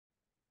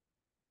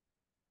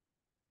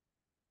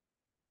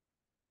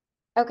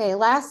Okay,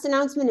 last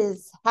announcement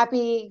is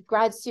happy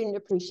Grad Student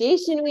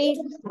Appreciation Week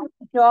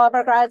to all of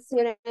our grad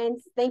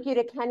students. Thank you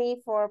to Kenny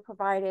for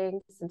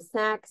providing some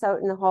snacks out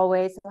in the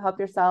hallway, so help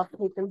yourself,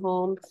 take them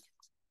home.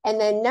 And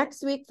then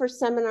next week for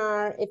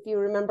seminar, if you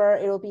remember,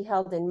 it will be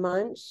held in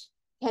Munch.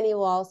 Kenny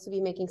will also be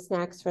making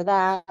snacks for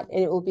that,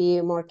 and it will be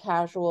a more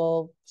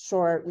casual,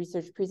 short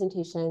research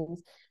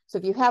presentations. So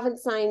if you haven't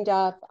signed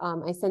up,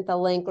 I sent the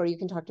link, or you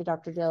can talk to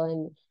Dr.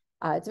 Dillon.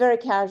 It's very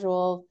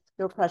casual,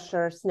 no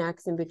pressure,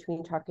 snacks in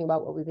between talking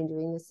about what we've been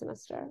doing this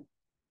semester.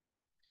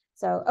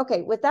 So,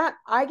 okay, with that,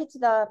 I get to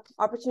the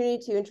opportunity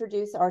to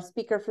introduce our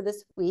speaker for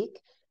this week.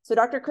 So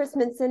Dr. Chris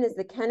Minson is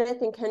the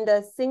Kenneth and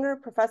Kenda Singer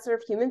Professor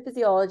of Human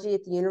Physiology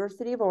at the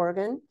University of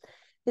Oregon.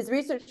 His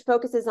research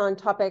focuses on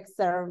topics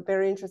that are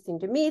very interesting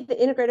to me, the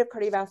integrative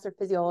cardiovascular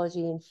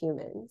physiology in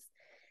humans.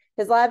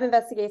 His lab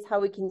investigates how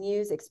we can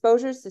use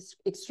exposures to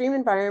extreme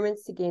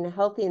environments to gain a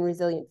healthy and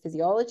resilient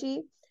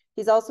physiology.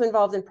 He's also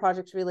involved in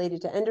projects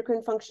related to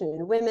endocrine function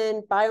in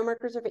women,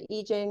 biomarkers of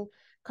aging,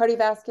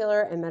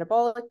 cardiovascular and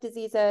metabolic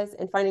diseases,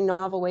 and finding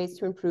novel ways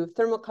to improve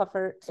thermal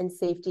comfort and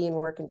safety in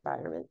work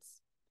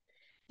environments.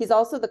 He's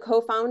also the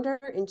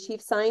co-founder and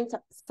chief science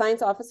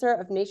officer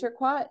of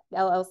NatureQuat,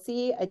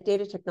 LLC, a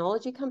data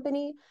technology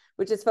company,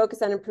 which is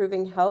focused on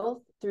improving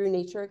health through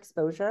nature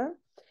exposure.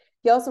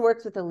 He also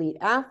works with elite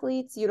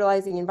athletes,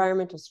 utilizing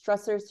environmental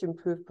stressors to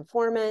improve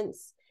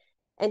performance.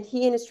 And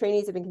he and his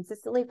trainees have been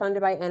consistently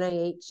funded by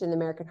NIH and the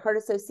American Heart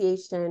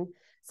Association.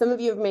 Some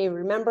of you may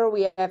remember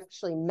we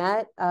actually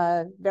met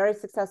a very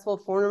successful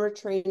former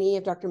trainee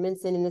of Dr.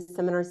 Minson in this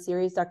seminar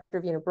series. Dr.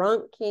 Vienna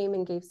Brunk came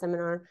and gave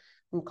seminar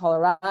from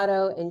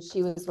Colorado, and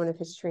she was one of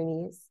his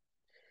trainees.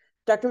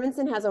 Dr.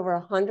 Minson has over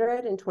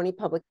 120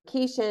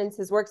 publications.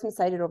 His work's been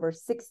cited over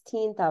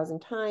 16,000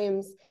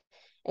 times,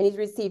 and he's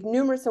received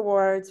numerous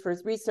awards for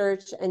his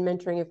research and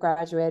mentoring of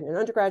graduate and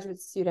undergraduate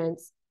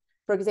students.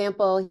 For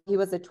example, he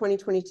was a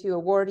 2022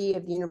 awardee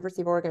of the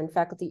University of Oregon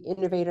Faculty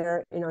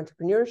Innovator in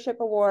Entrepreneurship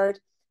Award.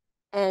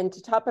 And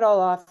to top it all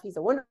off, he's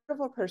a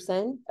wonderful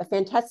person, a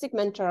fantastic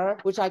mentor,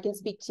 which I can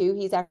speak to.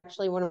 He's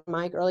actually one of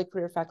my early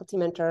career faculty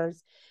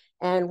mentors.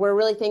 And we're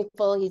really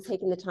thankful he's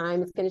taking the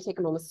time. It's going to take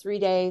him almost 3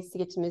 days to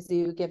get to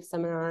Mizzou, give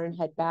seminar, and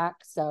head back.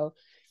 So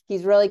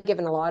he's really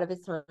given a lot of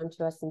his time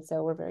to us. And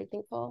so we're very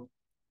thankful.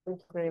 Thank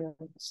you very much.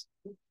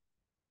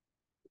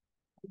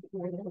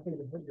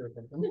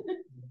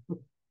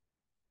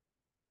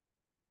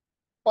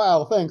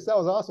 Wow, thanks. That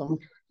was awesome.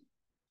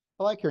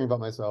 I like hearing about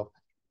myself.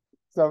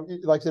 So,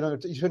 like,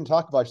 you shouldn't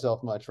talk about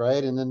yourself much,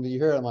 right? And then you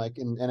hear it, I'm like,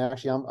 and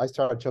actually, I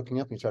started choking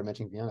up when you started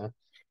mentioning Vienna.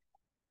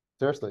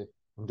 Seriously,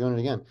 I'm doing it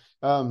again.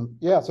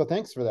 Yeah, so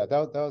thanks for that.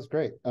 That was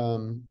great.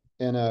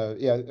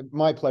 Yeah,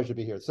 my pleasure to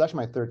be here. It's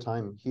actually my third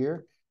time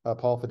here.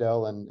 Paul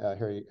Fidel and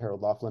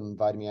Harold Laughlin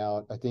invited me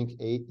out, I think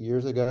 8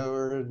 years ago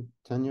or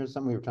 10 years,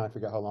 something. We were trying to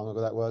figure out how long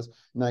ago that was.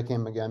 And I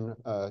came again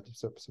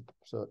so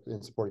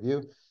in support of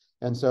you.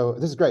 And so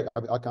this is great.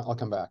 I'll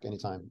come back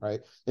anytime, right?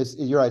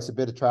 You're right, it's a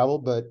bit of travel,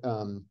 but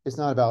it's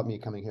not about me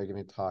coming here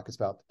giving a talk. It's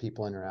about the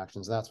people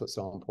interactions. That's what's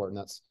so important.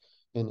 That's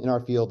in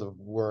our field of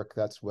work,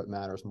 that's what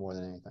matters more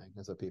than anything,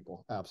 is the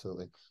people.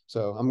 Absolutely.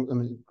 So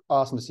I'm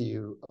awesome to see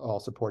you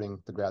all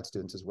supporting the grad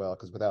students as well,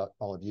 because without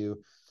all of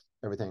you,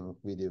 everything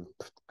we do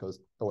goes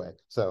away.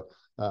 So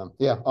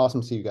yeah,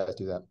 awesome to see you guys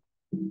do that.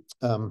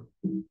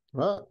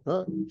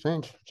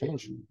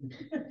 Change.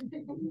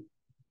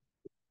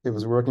 It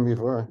was working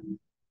before.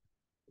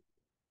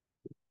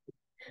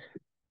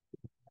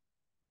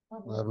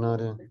 I have no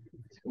idea.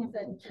 It's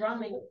a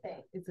drumming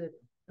thing. Is it?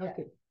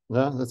 Okay.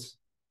 No, that's.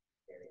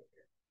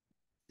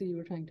 So you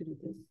were trying to do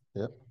this?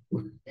 Yep.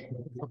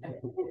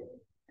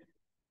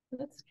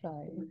 Let's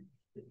try.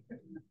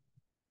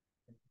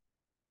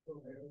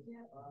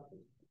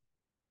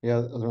 Yeah, I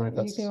was wondering if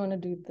that's. If you want to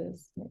do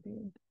this,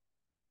 maybe.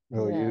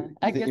 Oh, yeah.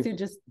 I guess you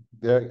just.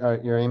 Yeah, all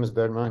right, your aim is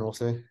better than mine. We'll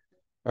see.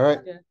 All right.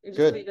 Yeah, you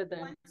good. Leave it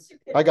then.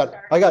 I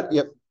got.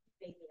 Yep.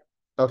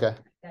 Okay.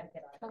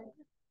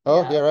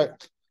 Oh yeah,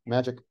 right.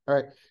 Magic. All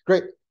right,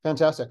 great,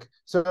 fantastic.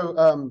 So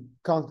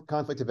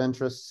conflict of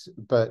interests,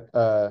 but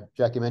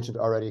Jackie mentioned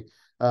already.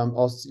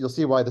 You'll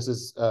see why this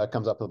is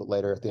comes up a little bit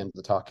later at the end of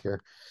the talk here.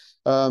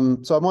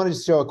 So I wanted to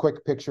show a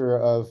quick picture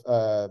of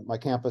my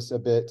campus a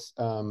bit.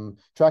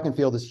 Track and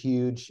field is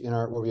huge in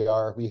where we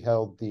are. We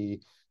held for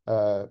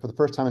the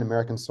first time in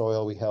American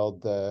soil, we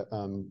held the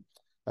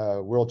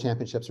World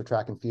Championships for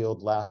track and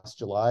field last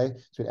July.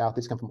 So we had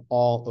athletes come from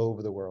all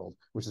over the world,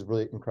 which is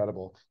really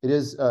incredible.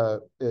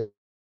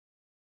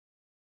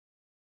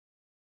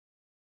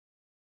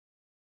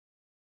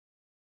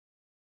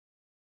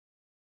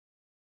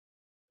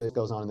 It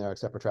goes on in there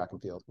except for track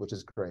and field, which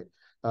is great.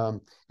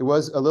 It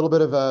was a little bit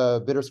of a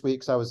bittersweet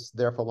because I was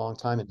there for a long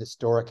time. At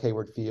historic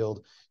Hayward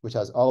Field, which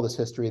has all this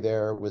history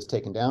there, was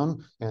taken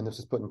down, and this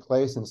was put in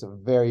place, and it's a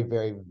very,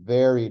 very,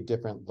 very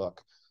different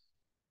look.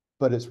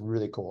 But it's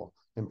really cool,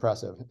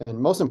 impressive. And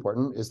most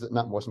important is that,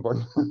 not most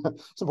important,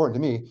 it's important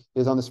to me,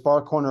 is on this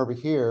far corner over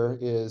here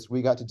is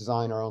we got to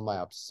design our own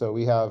labs. So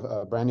we have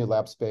a brand new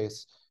lab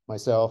space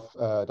myself,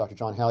 Dr.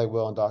 John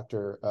Halliwell, and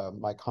Dr.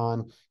 Mike Hahn,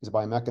 who's a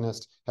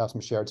biomechanist, have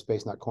some shared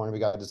space in that corner. We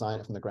got to design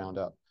it from the ground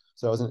up.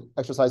 So as an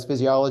exercise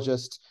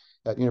physiologist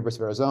at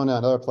University of Arizona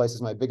and other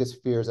places, my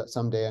biggest fear is that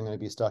someday I'm going to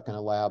be stuck in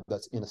a lab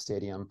that's in a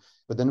stadium.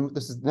 But then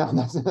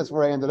that's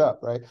where I ended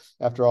up, right?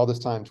 After all this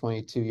time,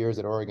 22 years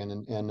at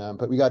Oregon,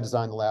 but we got to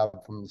design the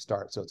lab from the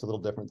start. So it's a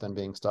little different than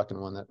being stuck in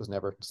one that was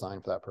never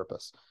designed for that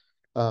purpose.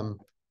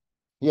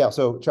 Yeah,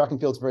 so track and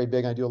field's very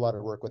big. I do a lot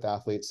of work with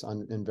athletes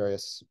in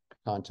various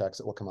contexts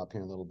that will come up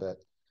here in a little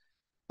bit.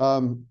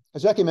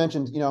 As Jackie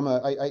mentioned,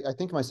 I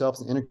think of myself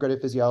as an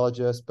integrative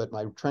physiologist, but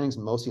my training's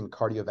mostly in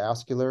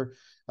cardiovascular.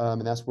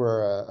 And that's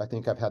where I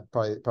think I've had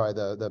probably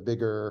the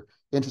bigger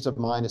interest of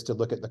mine is to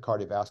look at the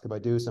cardiovascular. I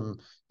do some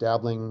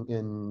dabbling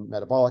in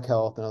metabolic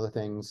health and other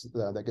things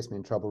that gets me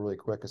in trouble really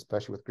quick,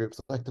 especially with groups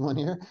like the one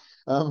here.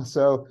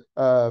 So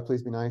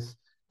please be nice.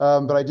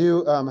 But I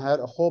do had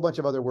a whole bunch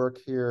of other work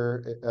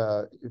here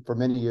for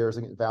many years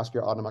in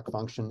vascular autonomic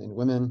function in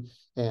women.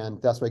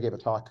 And that's what I gave a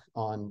talk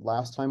on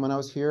last time when I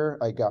was here.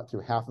 I got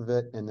through half of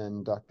it, and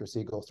then Dr.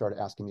 Siegel started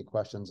asking me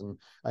questions, and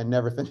I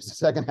never finished the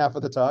second half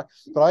of the talk.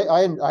 But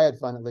I had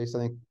fun, at least. I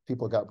think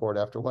people got bored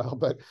after a while.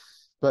 But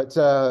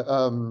a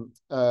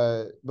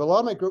lot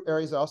of my group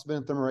areas have also been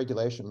in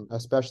thermoregulation,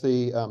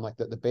 especially like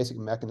the basic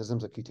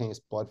mechanisms of cutaneous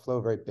blood flow,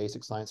 very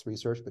basic science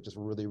research, but just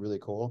really, really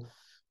cool.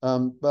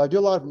 But I do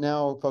a lot of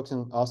now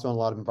focusing also on a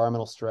lot of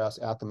environmental stress,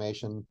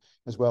 acclimation,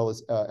 as well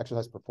as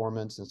exercise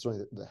performance and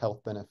certainly the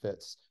health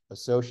benefits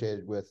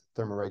associated with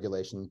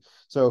thermoregulation.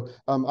 So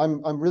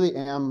I really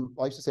am,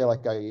 I used to say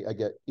like I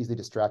get easily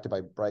distracted by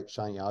bright,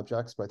 shiny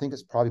objects, but I think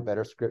it's probably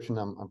better description.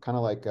 I'm kind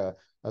of like a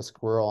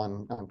squirrel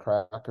on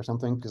crack or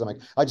something, because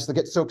I just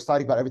get so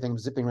excited about everything,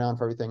 zipping around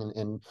for everything,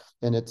 and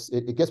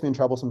it gets me in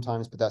trouble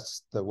sometimes, but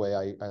that's the way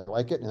I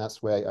like it, and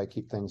that's the way I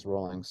keep things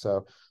rolling.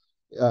 So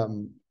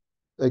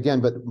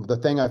again, but the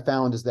thing I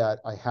found is that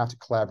I have to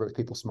collaborate with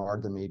people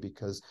smarter than me,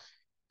 because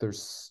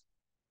unless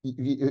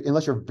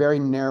you're very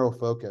narrow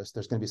focused,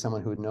 there's going to be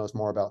someone who knows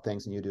more about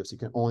things than you do. So you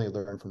can only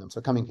learn from them.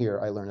 So coming here,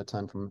 I learn a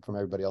ton from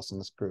everybody else in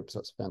this group. So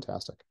it's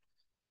fantastic.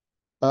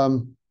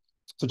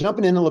 So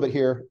jumping in a little bit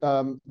here,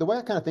 the way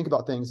I kind of think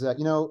about things is that,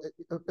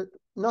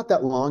 not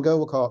that long ago,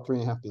 we'll call it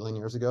 3.5 billion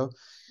years ago.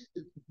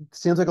 It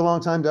seems like a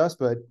long time to us,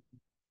 but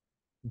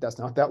that's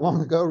not that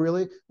long ago,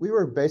 really. We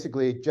were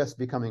basically just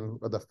becoming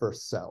the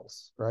first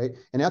cells, right?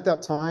 And at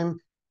that time,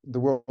 the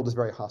world is a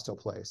very hostile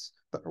place,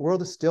 but the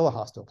world is still a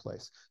hostile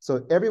place.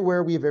 So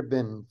everywhere we've ever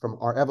been, from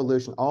our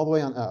evolution all the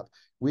way on up,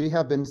 we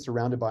have been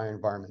surrounded by our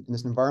environment, and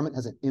this environment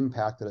has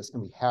impacted us,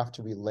 and we have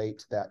to relate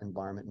to that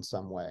environment in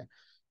some way,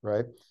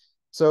 right?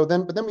 So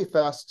then we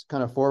fast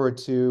kind of forward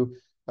to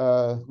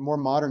more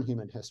modern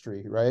human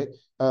history, right?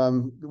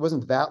 It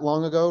wasn't that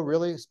long ago,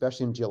 really,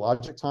 especially in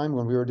geologic time,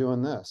 when we were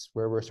doing this,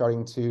 where we're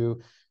starting to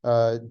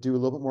do a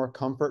little bit more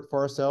comfort for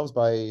ourselves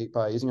by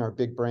using our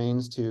big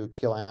brains to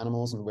kill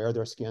animals and wear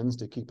their skins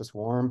to keep us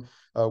warm,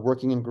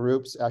 working in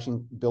groups,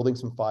 actually building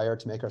some fire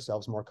to make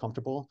ourselves more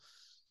comfortable.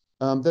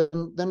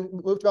 Then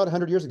moved about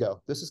 100 years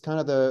ago. This is kind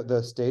of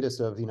the status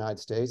of the United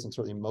States and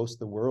certainly most of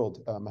the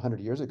world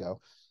 100 years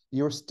ago.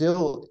 You were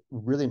still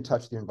really in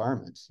touch with the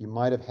environment. You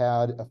might have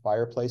had a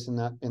fireplace in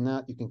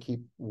that. You can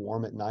keep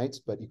warm at nights,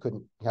 but you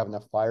couldn't have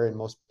enough fire in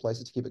most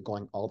places to keep it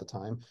going all the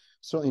time.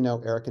 Certainly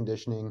no air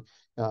conditioning.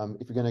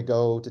 If you're going to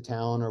go to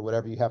town or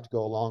whatever, you have to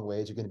go a long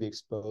ways. You're going to be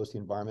exposed to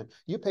the environment.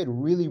 You paid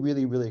really,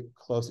 really, really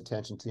close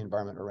attention to the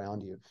environment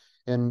around you.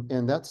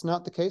 And that's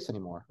not the case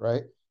anymore,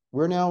 right?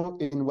 We're now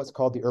in what's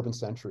called the urban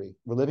century.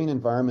 We're living in an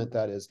environment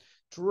that is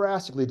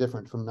drastically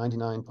different from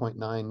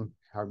 99.9,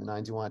 however many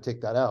nines you want to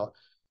take that out,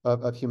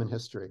 of human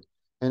history.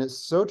 And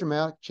it's so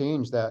dramatic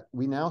change that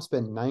we now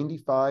spend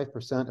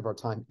 95% of our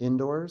time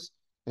indoors,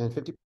 and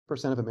 50%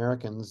 of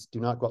Americans do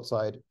not go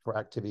outside for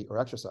activity or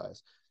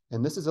exercise.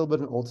 And this is a little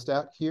bit of an old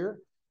stat here,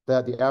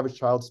 that the average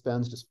child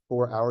spends just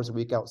 4 hours a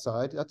week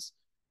outside. That's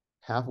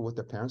half of what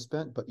their parents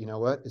spent, but you know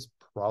what? It's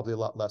probably a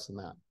lot less than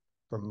that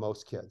for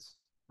most kids,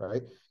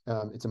 right?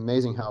 It's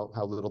amazing how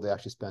little they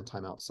actually spend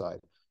time outside.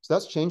 So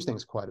that's changed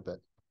things quite a bit.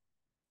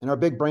 And our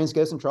big brains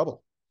get us in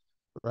trouble,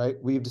 right?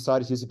 We've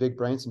decided to use the big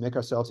brains to make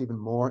ourselves even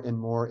more and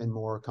more and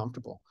more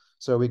comfortable.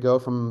 So we go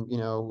from,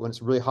 when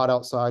it's really hot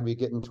outside, we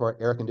get into our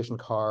air-conditioned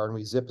car and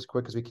we zip as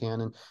quick as we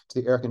can into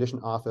the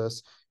air-conditioned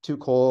office. Too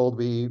cold,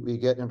 we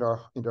get into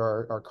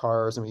our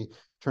cars and we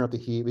turn up the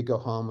heat. We go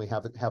home, we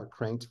have it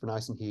cranked for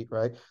nice and heat,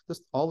 right?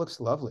 This all looks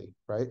lovely,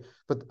 right?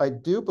 But I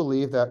do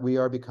believe that we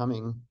are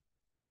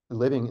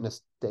living in a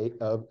state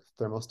of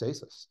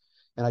thermostasis.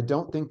 And I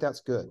don't think that's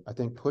good. I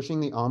think pushing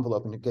the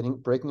envelope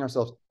and breaking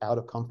ourselves out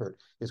of comfort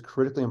is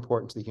critically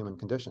important to the human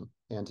condition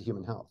and to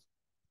human health.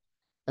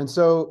 And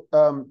so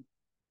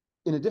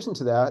in addition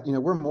to that,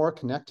 we're more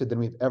connected than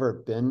we've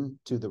ever been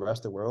to the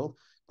rest of the world.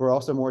 We're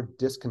also more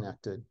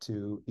disconnected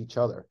to each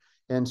other.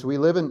 And so we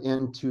live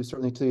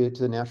certainly to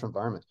the natural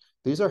environment.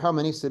 These are how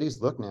many cities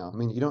look now. I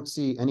mean, you don't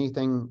see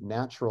anything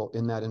natural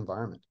in that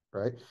environment,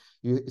 right?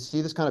 You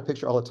see this kind of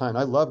picture all the time.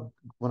 I love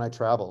when I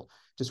travel,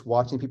 just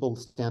watching people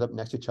stand up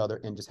next to each other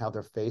and just have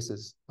their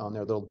faces on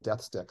their little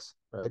death sticks,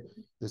 right?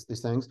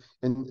 These things.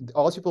 And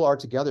all these people are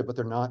together, but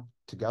they're not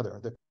together.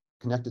 They're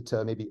connected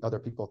to maybe other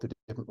people through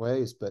different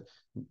ways, but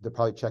they're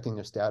probably checking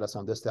their status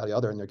on this, that, the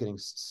other, and they're getting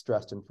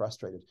stressed and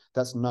frustrated.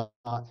 That's not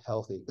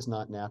healthy. It's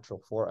not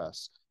natural for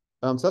us.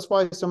 So that's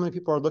why so many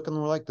people are looking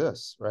more like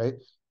this, right?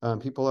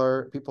 People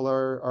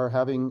are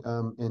having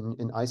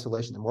in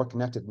isolation, they're more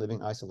connected,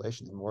 living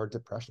isolation, and more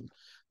depression,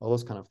 all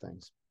those kind of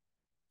things.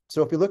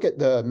 So if you look at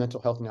the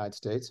mental health in the United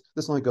States,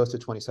 this only goes to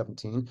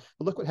 2017,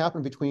 but look what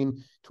happened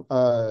between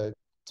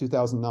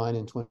 2009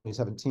 and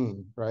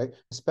 2017, right?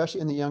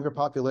 Especially in the younger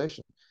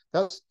population.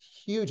 That's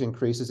huge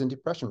increases in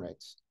depression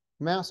rates,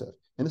 massive.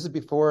 And this is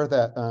before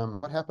that,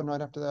 what happened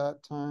right after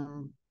that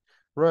time?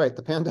 Right,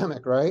 the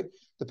pandemic, right?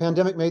 The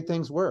pandemic made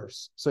things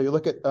worse. So you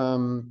look at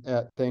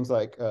things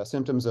like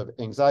symptoms of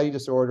anxiety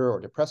disorder or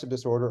depressive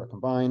disorder or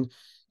combined,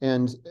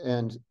 and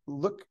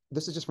look,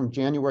 this is just from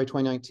January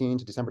 2019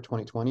 to December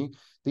 2020.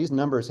 These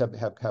numbers have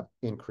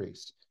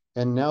increased,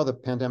 and now the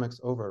pandemic's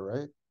over,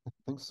 right? I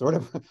think sort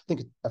of. I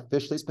think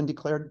officially it's been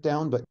declared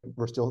down, but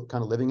we're still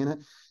kind of living in it,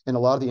 and a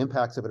lot of the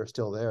impacts of it are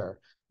still there.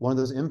 One of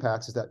those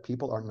impacts is that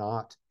people are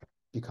not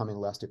becoming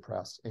less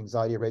depressed.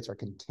 Anxiety rates are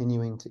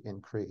continuing to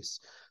increase.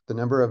 The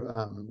number of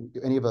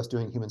any of us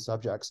doing human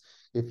subjects,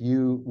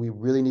 we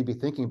really need to be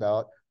thinking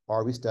about,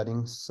 are we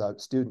studying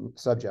student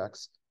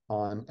subjects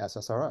on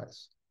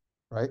SSRIs,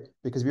 right?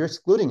 Because if you're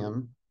excluding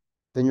them,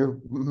 then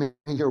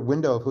your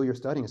window of who you're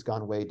studying has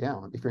gone way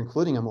down. If you're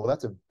including them, well,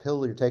 that's a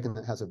pill you're taking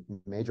that has a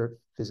major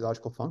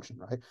physiological function,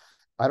 right?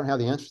 I don't have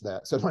the answer to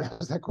that, so don't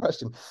ask that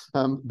question.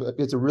 But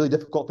it's a really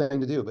difficult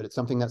thing to do, but it's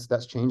something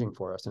that's changing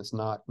for us, and it's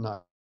not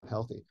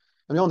healthy.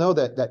 And we all know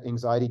that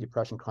anxiety,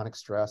 depression, chronic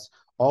stress,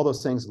 all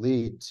those things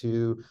lead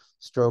to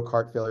stroke,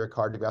 heart failure,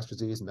 cardiovascular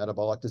disease,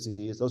 metabolic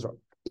disease. Those are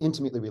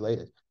intimately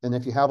related. And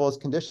if you have all those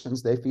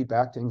conditions, they feed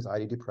back to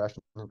anxiety,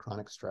 depression, and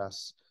chronic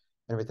stress,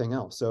 and everything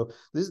else. So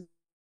this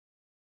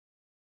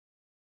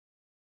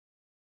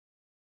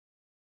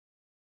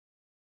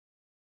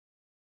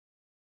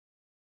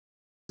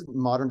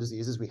modern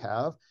diseases we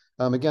have.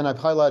 Again, I've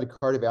highlighted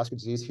cardiovascular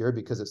disease here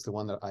because it's the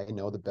one that I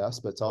know the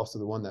best, but it's also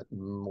the one that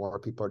more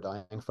people are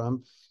dying from.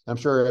 And I'm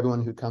sure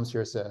everyone who comes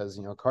here says,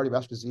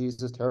 cardiovascular disease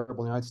is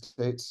terrible in the United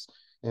States,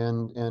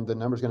 and the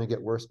number's going to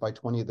get worse by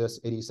 20 of this,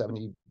 80,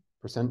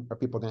 70% of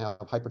people are going to have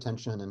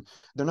hypertension, and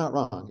they're not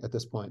wrong at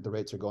this point. The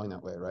rates are going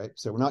that way, right?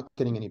 So we're not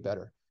getting any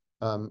better.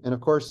 And of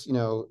course,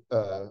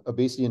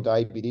 obesity and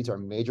diabetes are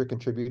major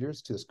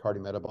contributors to this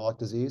cardiometabolic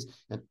disease,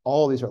 and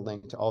all of these are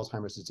linked to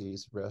Alzheimer's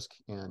disease risk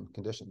and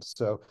conditions.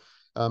 So,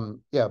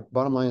 yeah,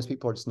 bottom line is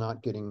people are just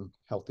not getting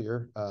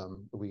healthier.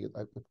 We'd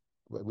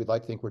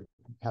like to think we're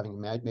having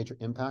a major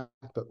impact,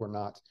 but we're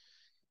not.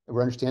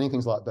 We're understanding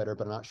things a lot better,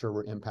 but I'm not sure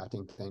we're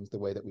impacting things the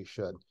way that we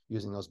should,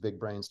 using those big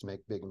brains to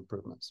make big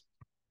improvements.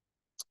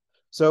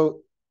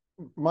 So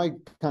my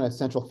kind of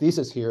central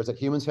thesis here is that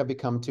humans have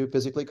become too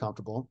physically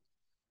comfortable,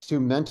 too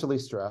mentally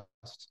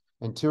stressed,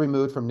 and too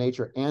removed from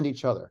nature and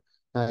each other.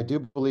 And I do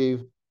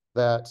believe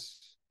that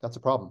that's a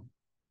problem.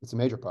 It's a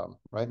major problem,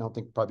 right? I don't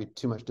think probably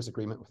too much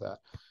disagreement with that.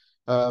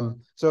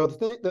 So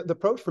the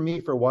approach for me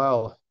for a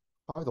while,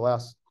 probably the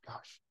last,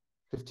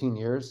 15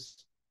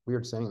 years,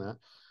 weird saying that,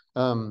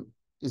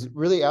 is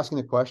really asking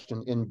the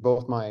question in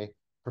both my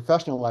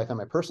professional life and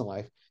my personal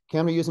life,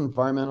 can we use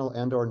environmental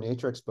and or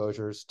nature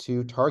exposures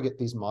to target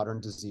these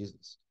modern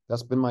diseases?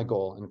 That's been my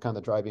goal and kind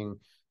of the driving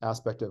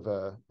aspect of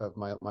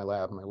my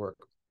lab and my work.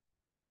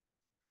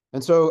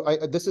 And so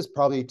this is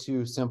probably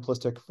too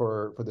simplistic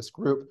for this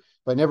group,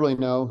 but I never really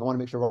know. I want to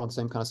make sure we're on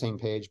the same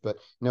page. But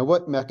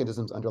what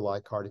mechanisms underlie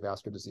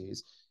cardiovascular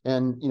disease?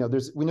 And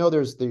we know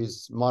there's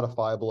these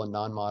modifiable and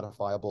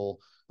non-modifiable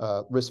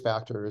risk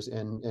factors,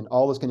 and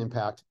all this can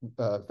impact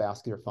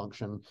vascular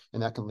function,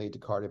 and that can lead to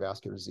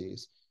cardiovascular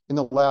disease. In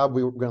the lab,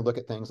 we're going to look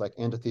at things like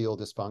endothelial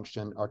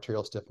dysfunction,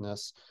 arterial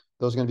stiffness.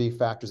 Those are going to be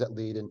factors that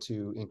lead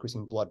into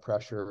increasing blood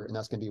pressure, and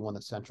that's going to be one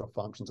of the central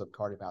functions of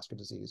cardiovascular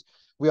disease.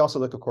 We also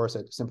look, of course,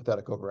 at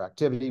sympathetic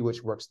overactivity,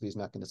 which works these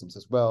mechanisms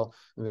as well.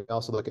 And we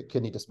also look at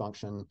kidney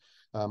dysfunction.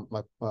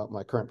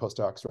 My current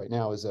postdoc right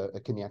now is a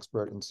kidney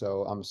expert, and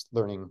so I'm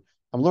learning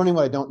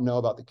what I don't know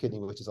about the kidney,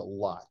 which is a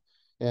lot.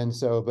 And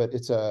so, but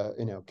it's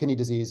kidney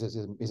disease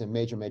is a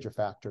major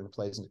factor and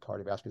plays into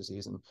cardiovascular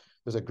disease. And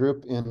there's a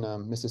group in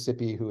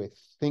Mississippi who I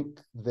think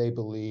they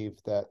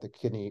believe that the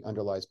kidney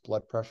underlies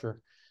blood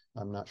pressure.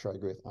 I'm not sure I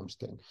agree with. I'm just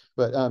kidding.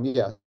 But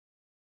yeah.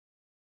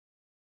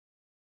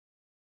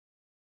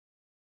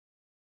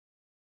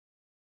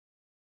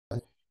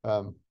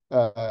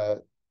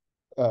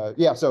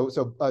 Yeah. So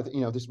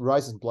this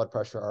rises in blood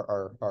pressure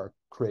are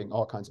creating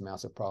all kinds of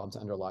massive problems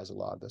that underlies a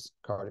lot of this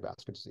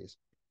cardiovascular disease.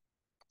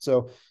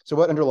 So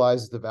what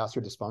underlies the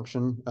vascular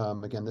dysfunction?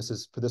 Again, this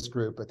is for this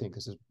group. I think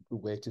this is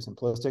way too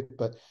simplistic,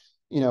 but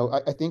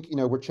I think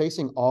we're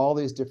chasing all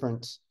these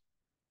different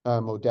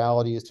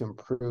modalities to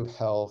improve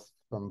health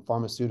from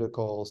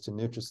pharmaceuticals to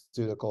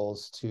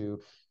nutraceuticals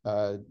to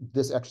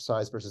this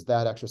exercise versus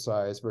that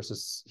exercise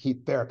versus heat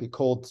therapy,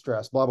 cold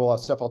stress, blah, blah, blah,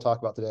 stuff I'll talk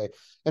about today.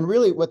 And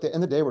really what at the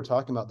end of the day, we're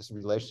talking about this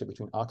relationship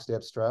between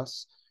oxidative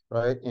stress,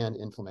 right, and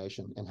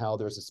inflammation, and how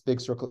there's this big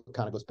circle that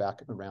kind of goes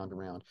back and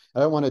around. I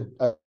don't want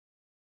to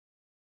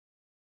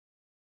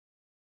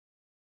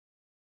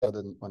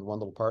other than on one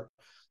little part.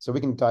 So we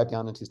can dive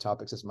down into these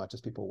topics as much as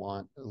people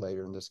want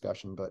later in the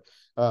discussion. But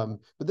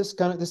this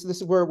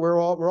is where we're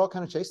all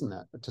kind of chasing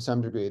that to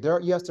some degree. There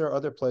are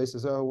other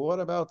places. Oh, what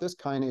about this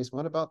kinase?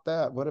 What about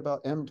that? What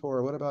about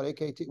mTOR? What about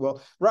AKT?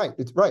 Well, right,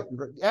 it's right.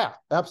 Yeah,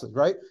 absolutely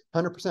right,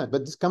 100%.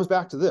 But this comes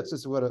back to this.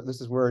 This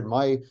is where in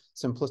my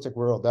simplistic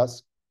world,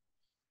 that's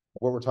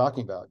what we're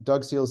talking about.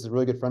 Doug Seals is a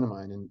really good friend of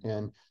mine,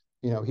 and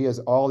he has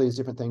all these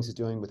different things he's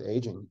doing with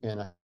aging,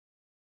 and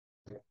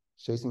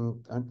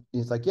chasing.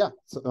 He's like, yeah,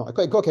 so,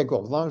 okay,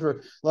 cool. As long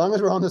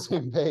as we're on the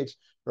same page,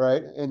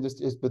 right? And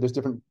but there's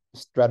different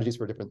strategies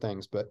for different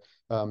things. But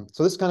so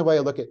this is kind of way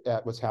I look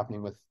at what's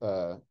happening with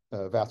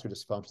vascular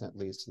dysfunction that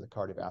leads to the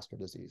cardiovascular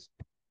disease.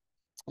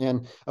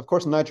 And of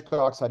course, nitric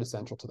oxide is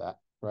central to that,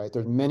 right?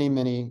 There's many.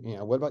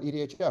 What about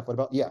EDHF? What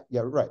about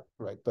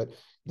right. But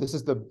this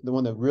is the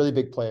one of the really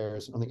big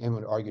players. I don't think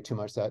anyone would argue too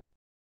much that.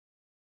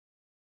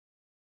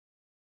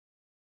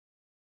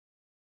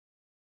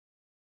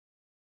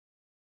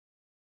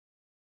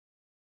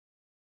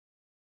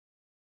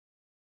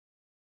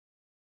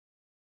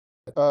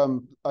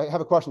 I have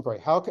a question for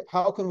you. How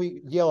can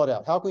we yell it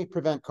out? How can we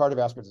prevent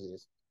cardiovascular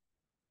disease?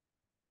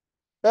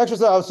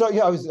 Exercise. So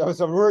I was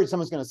worried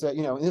someone's going to say,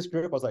 in this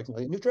group, I was like,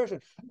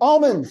 nutrition,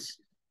 almonds.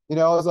 I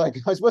was like,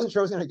 I wasn't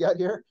sure I was going to get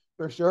here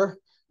for sure.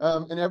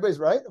 And everybody's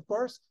right, of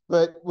course.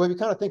 But when we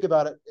kind of think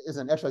about it as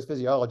an exercise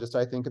physiologist,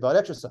 I think about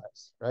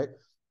exercise, right?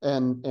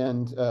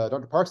 And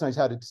Dr. Parks and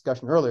I had a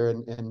discussion earlier,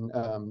 and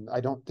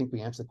I don't think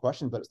we answered the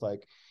question, but it's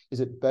like, is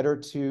it better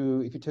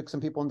to, if you took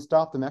some people and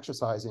stopped them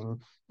exercising,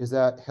 is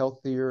that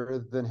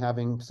healthier than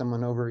having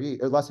someone overeat,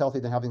 or less healthy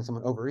than having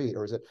someone overeat?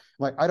 Or is it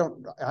like, I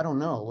don't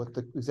know what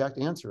the exact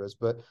answer is,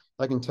 but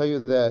I can tell you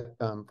that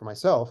for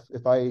myself,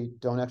 if I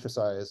don't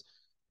exercise,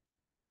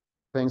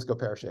 things go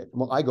pear-shaped.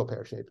 Well, I go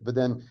pear-shaped, but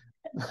then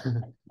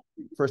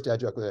first dad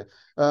joke of the day.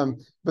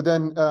 But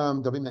then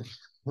there'll be many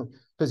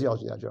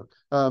physiology dad joke.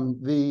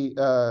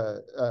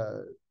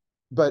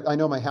 But I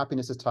know my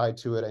happiness is tied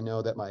to it. I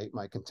know that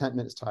my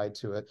contentment is tied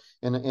to it.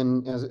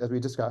 And as we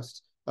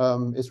discussed,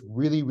 it's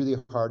really,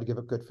 really hard to give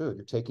up good food.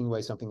 You're taking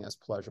away something that's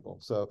pleasurable.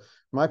 So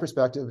from my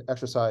perspective,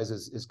 exercise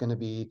is going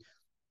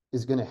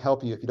to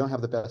help you. If you don't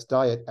have the best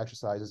diet,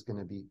 exercise is going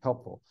to be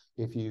helpful.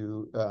 If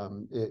you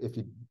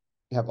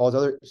have all the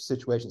other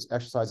situations,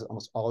 exercise is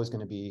almost always going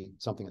to be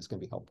something that's going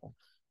to be helpful.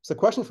 So the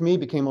question for me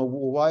became, well,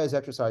 why is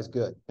exercise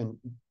good? And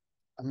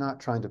I'm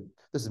not trying to,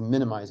 this is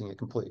minimizing it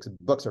completely because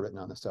books are written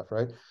on this stuff,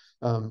 right?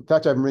 In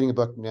fact, I'm reading a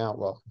book now,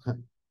 well,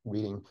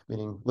 reading,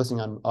 meaning listening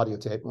on audio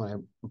tape when I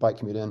bike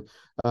commute in,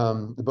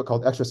 the book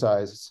called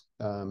Exercise.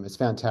 It's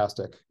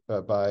fantastic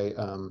by,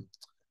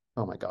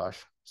 oh my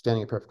gosh,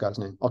 standing a perfect guy's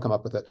name. I'll come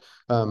up with it.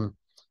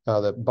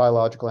 The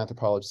biological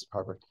anthropologist at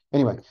Harvard.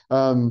 Anyway,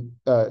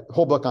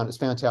 whole book on it. It's a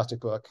fantastic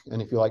book.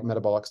 And if you like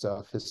metabolic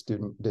stuff, his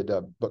student did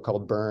a book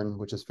called Burn,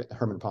 which is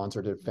Herman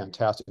Ponzer, did a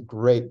fantastic,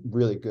 great,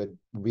 really good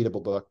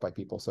readable book by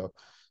people. So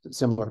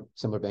similar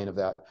vein of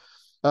that.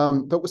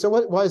 But so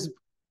why is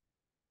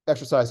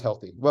exercise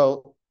healthy?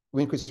 Well,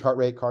 we increase heart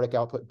rate, cardiac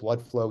output,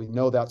 blood flow. We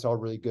know that's all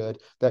really good.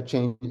 That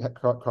change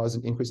causes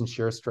an increase in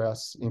shear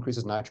stress,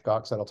 increases nitric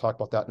oxide. I'll talk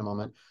about that in a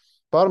moment.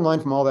 Bottom line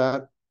from all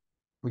that,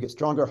 we get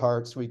stronger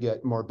hearts, we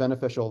get more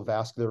beneficial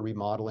vascular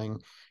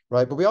remodeling,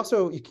 right? But we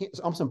also, it's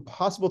almost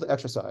impossible to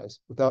exercise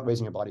without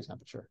raising your body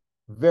temperature.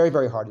 Very,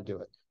 very hard to do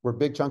it. We're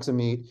big chunks of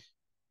meat,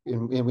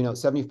 and we know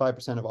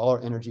 75% of all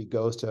our energy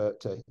gets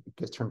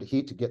turned to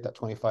heat to get that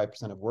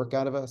 25% of work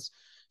out of us.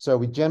 So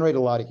we generate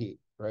a lot of heat,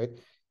 right?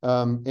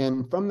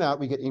 And from that,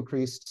 we get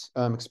increased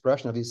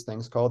expression of these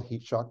things called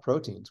heat shock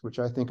proteins, which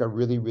I think are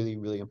really, really,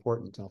 really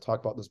important. And I'll talk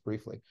about this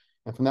briefly.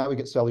 And from that, we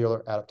get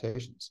cellular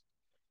adaptations.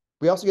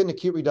 We also get an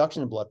acute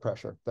reduction in blood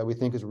pressure that we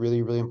think is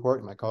really, really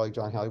important. My colleague,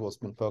 John Halliwell, has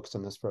been focused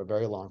on this for a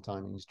very long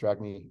time, and he's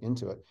dragged me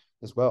into it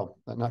as well.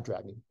 Not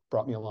dragged me,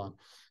 brought me along,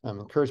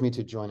 encouraged me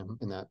to join him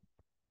in that.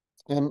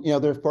 And,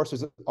 there, of course,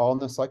 there's all on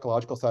the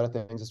psychological side of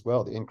things as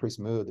well, the increased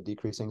mood, the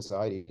decreased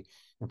anxiety,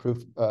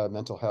 improved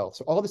mental health.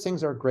 So all these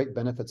things are great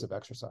benefits of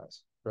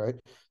exercise, right?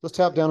 Let's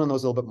tap down on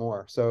those a little bit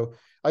more. So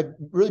I'd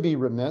really be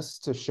remiss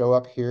to show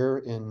up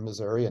here in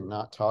Missouri and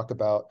not talk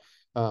about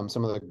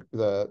some of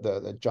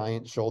the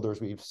giant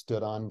shoulders we've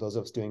stood on, those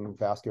of us doing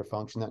vascular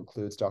function. That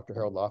includes Dr.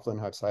 Harold Laughlin,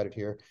 who I've cited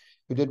here,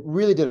 who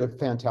really did a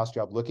fantastic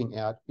job looking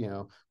at,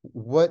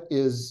 why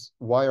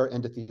are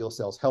endothelial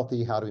cells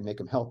healthy? How do we make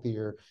them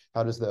healthier?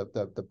 How does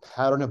the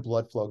pattern of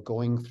blood flow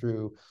going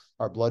through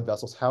our blood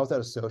vessels, how is that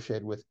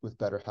associated with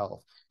better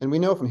health? And we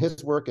know from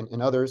his work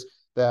and others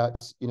that,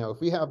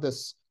 if we have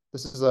this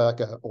is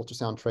like an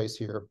ultrasound trace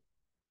here.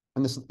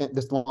 And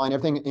this line,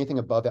 anything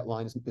above that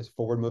line is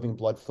forward moving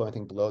blood flow.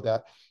 Anything below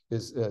that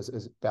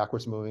is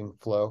backwards moving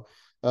flow.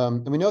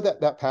 And we know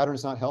that that pattern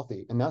is not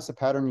healthy. And that's the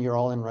pattern you're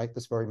all in right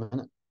this very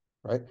minute,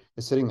 right?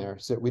 It's sitting there.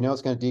 So we know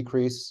it's going to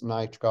decrease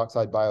nitric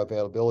oxide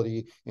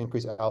bioavailability,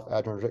 increase alpha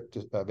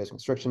adrenergic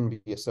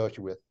vasoconstriction, be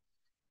associated with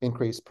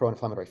increased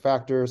pro-inflammatory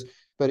factors.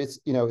 But it's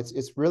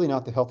really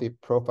not the healthy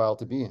profile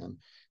to be in.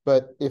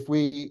 But if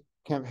we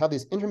can have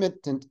these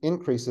intermittent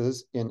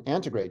increases in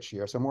antegrade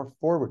shear, so more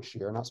forward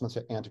shear, not so much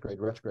antegrade,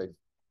 retrograde,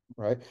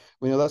 right?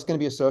 We know that's going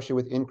to be associated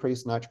with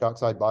increased nitric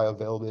oxide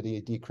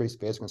bioavailability,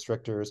 decreased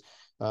vasoconstrictors,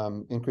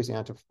 increased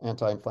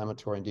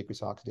anti-inflammatory and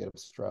decreased oxidative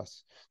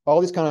stress. All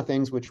these kind of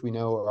things which we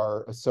know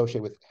are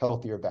associated with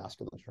healthier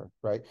vasculature,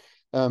 right?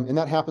 And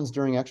that happens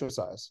during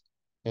exercise.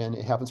 And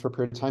it happens for a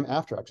period of time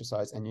after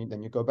exercise, and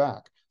then you go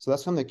back. So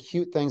that's some of the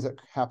cute things that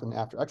happen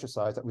after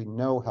exercise that we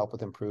know help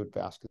with improved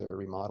vascular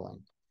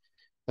remodeling.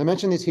 I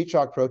mentioned these heat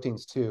shock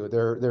proteins too.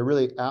 They're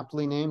really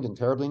aptly named and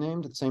terribly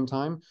named at the same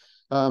time.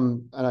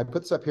 And I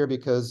put this up here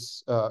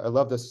because I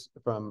love this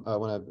from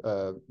one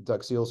of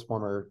Doug Seal's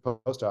former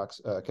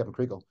postdocs, Kevin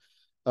Kriegel.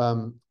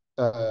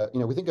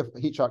 We think of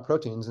heat shock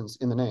proteins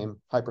in the name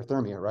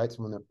hyperthermia, right?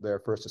 So when they're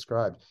first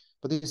described.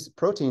 But these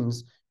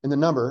proteins in the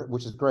number,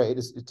 which is great,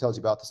 it tells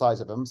you about the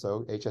size of them.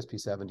 So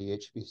HSP70,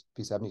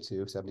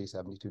 HSP72, 70,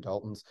 72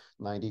 Daltons,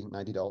 90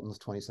 Daltons,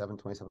 27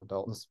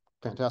 Daltons.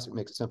 Fantastic,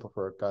 makes it simple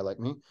for a guy like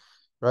me,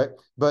 right?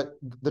 But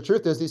the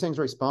truth is these things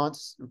are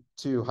response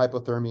to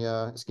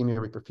hypothermia, ischemia,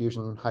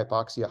 reperfusion,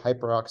 hypoxia,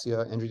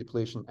 hyperoxia, energy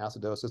depletion,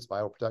 acidosis,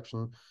 vital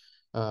protection,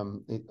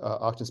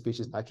 oxygen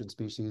species, nitrogen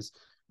species.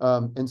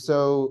 And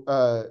so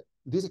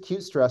these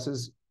acute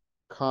stresses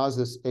cause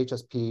this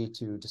HSP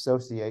to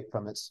dissociate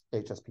from its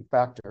HSP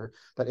factor.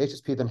 That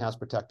HSP then has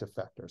protective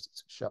factors.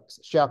 It's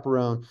a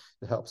chaperone.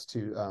 It helps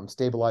to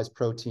stabilize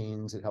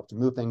proteins. It helps to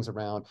move things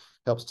around.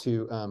 Helps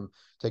to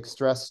take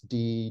stress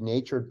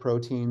denatured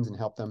proteins and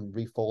help them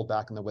refold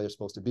back in the way they're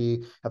supposed to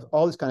be. Have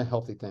all these kind of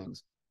healthy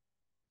things.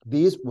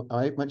 These,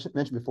 I mentioned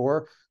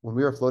before, when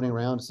we were floating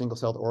around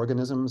single-celled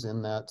organisms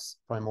in that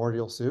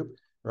primordial soup,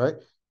 right?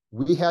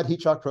 We had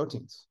heat shock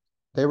proteins.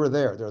 They were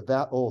there. They're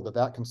that old. They're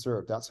that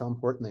conserved. That's how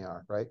important they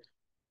are, right?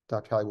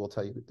 Dr. Hallie will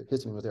tell you the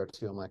histamine was there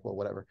too. I'm like, well,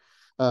 whatever.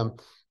 So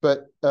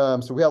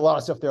we have a lot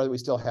of stuff there that we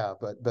still have,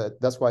 but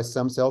that's why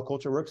some cell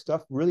culture work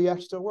stuff really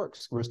actually still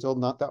works. We're still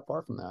not that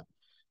far from that.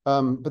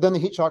 But then the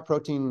heat shock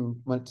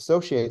protein, when it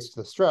dissociates to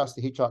the stress,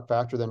 the heat shock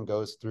factor then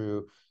goes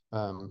through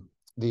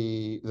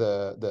the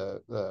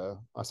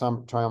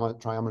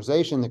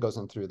trimerization that goes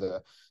in through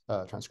the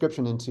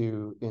transcription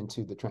into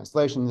the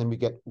translation. And then we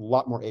get a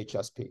lot more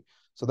HSP.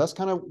 So that's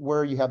kind of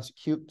where you have this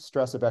acute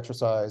stress of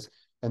exercise,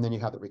 and then you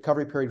have the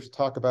recovery period which we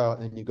talk about,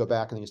 and then you go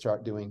back and then you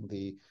start doing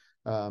the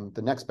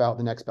next bout,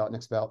 the next bout,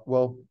 next bout.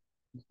 Well,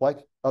 like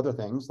other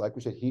things, like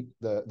we said,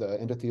 the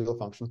endothelial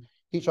function,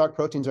 heat shock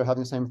proteins are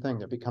having the same thing.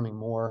 They're becoming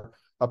more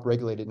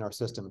upregulated in our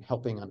system and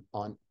helping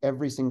on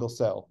every single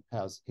cell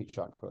has heat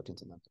shock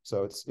proteins in them.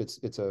 So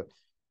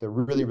they're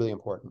really, really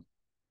important.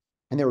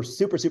 And they were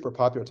super, super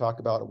popular to talk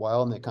about a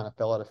while, and they kind of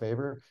fell out of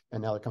favor,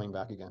 and now they're coming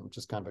back again, which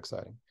is kind of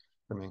exciting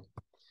for me.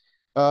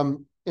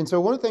 And so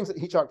one of the things that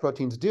heat shock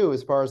proteins do,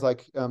 as far as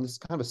like, this is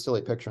kind of a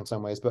silly picture in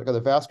some ways, but got the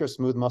vascular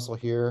smooth muscle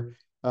here,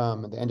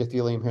 the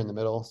endothelium here in the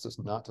middle, it's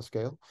just not to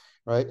scale,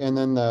 right? And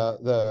then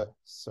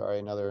sorry,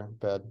 another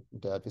dad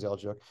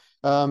physiology joke.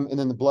 And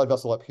then the blood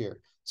vessel up here.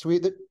 So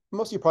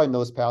most of you probably know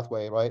this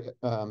pathway, right?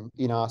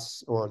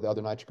 eNOS, or the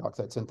other nitric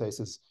oxide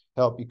synthases,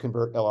 help you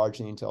convert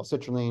L-arginine to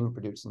L-citrulline,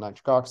 produce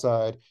nitric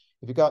oxide.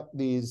 If you've got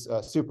these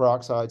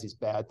superoxides, these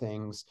bad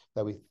things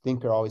that we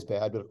think are always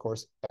bad, but of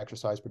course,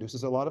 exercise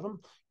produces a lot of them,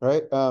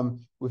 right?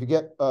 If you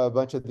get a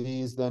bunch of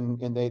these, then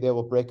they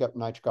will break up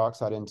nitric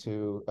oxide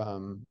into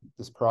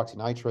this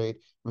peroxynitrate.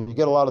 When you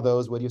get a lot of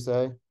those, what do you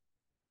say?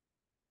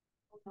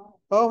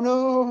 Oh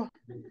no!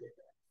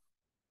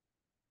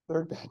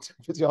 Third bad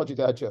physiology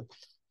dad joke,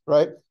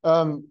 right?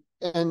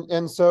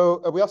 And so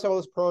we also have all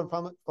those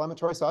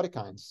pro-inflammatory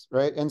cytokines,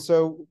 right? And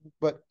so,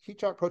 but heat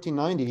shock protein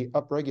 90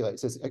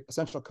 upregulates as an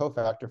essential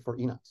cofactor for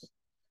eNOS,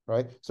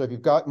 right? So if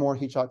you've got more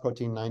heat shock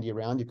protein 90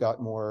 around, you've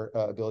got more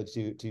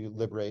ability to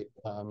liberate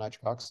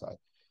nitric oxide.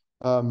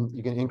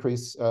 You can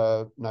increase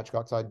nitric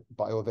oxide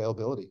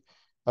bioavailability.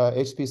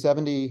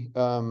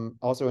 HSP70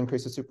 also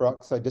increases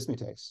superoxide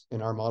dismutase.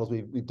 In our models,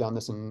 we've done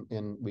this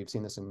we've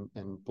seen this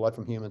in blood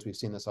from humans. We've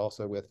seen this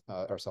also with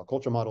our cell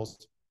culture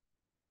models.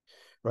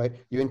 Right,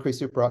 you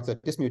increase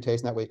superoxide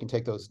dismutase, and that way you can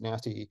take those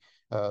nasty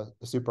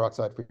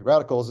superoxide free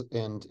radicals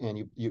and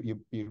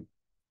you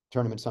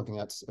turn them into something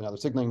that's another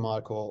signaling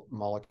molecule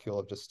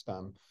of just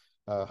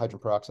hydrogen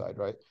peroxide,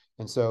 right?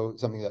 And so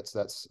something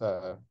that's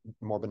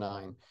more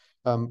benign.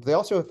 They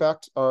also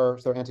affect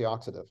they're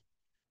antioxidant.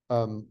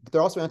 But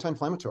they're also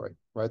anti-inflammatory,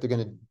 right? They're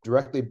going to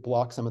directly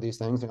block some of these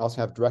things. They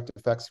also have direct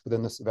effects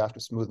within this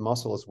vascular smooth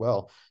muscle as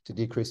well to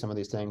decrease some of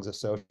these things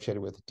associated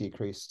with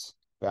decreased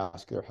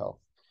vascular health.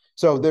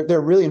 So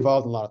they're really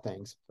involved in a lot of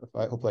things.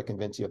 Hopefully I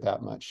convince you of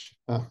that much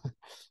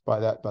by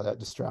that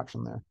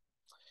distraction there.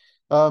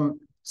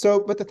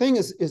 But the thing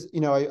is,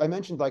 I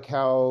mentioned like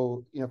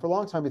how, for a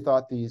long time we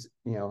thought these,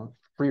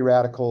 free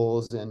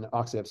radicals and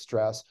oxidative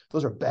stress,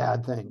 those are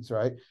bad things,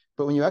 right?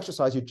 But when you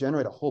exercise, you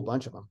generate a whole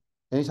bunch of them.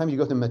 Anytime you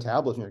go through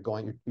metabolism,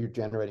 you're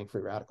generating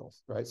free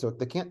radicals, right? So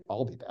they can't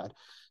all be bad.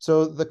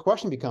 So the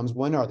question becomes,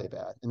 when are they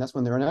bad? And that's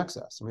when they're in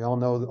excess. And we all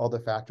know all the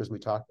factors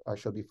I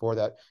showed before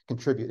that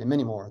contribute, and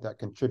many more that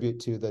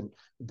contribute to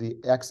the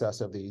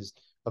excess of these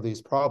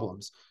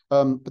problems.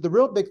 But the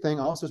real big thing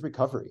also is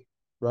recovery,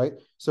 right?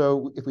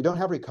 So if we don't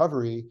have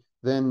recovery,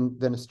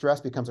 then stress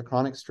becomes a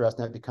chronic stress,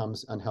 and that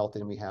becomes unhealthy,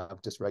 and we have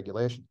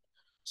dysregulation.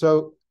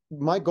 So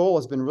my goal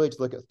has been really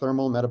to look at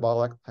thermal,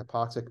 metabolic,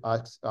 hypoxic,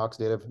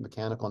 oxidative,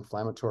 mechanical,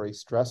 inflammatory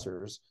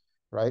stressors,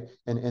 right?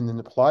 And then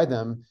apply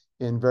them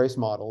in various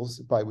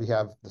models we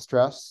have the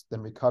stress,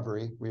 then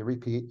recovery, we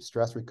repeat,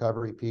 stress,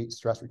 recovery, repeat,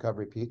 stress,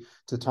 recovery, repeat,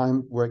 to the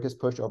time where it gets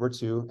pushed over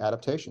to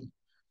adaptation.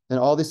 And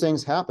all these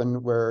things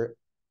happen where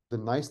the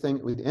nice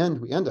thing we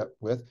end up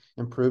with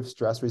improved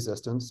stress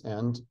resistance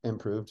and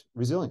improved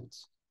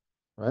resilience,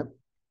 right?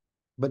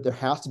 But there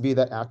has to be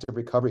that active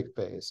recovery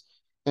phase.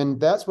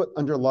 And that's what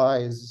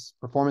underlies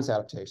performance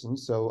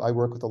adaptations. So I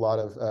work with a lot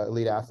of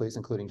elite athletes,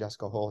 including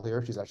Jessica Hull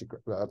here. She's actually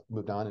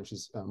moved on, and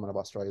she's one of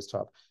Australia's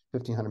top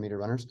 1,500-meter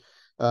runners.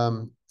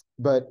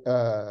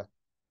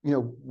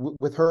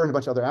 With her and a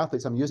bunch of other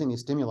athletes, I'm using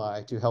these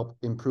stimuli to help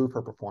improve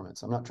her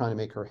performance. I'm not trying to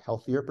make her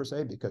healthier per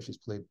se, because she's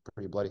pretty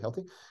bloody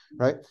healthy,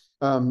 right?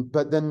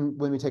 But then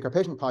when we take our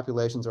patient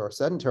populations or our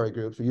sedentary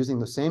groups, we're using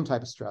the same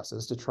type of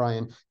stresses to try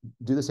and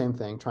do the same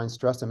thing, try and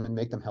stress them and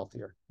make them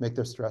healthier, make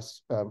their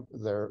stress,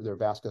 their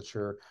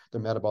vasculature,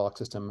 their metabolic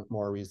system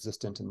more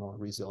resistant and more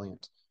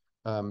resilient.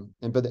 But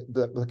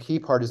the key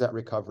part is that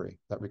recovery.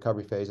 That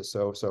recovery phase is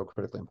so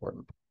critically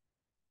important.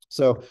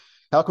 So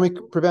how can we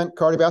prevent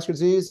cardiovascular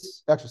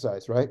disease?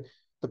 Exercise, right?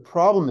 The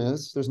problem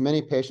is there's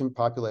many patient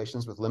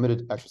populations with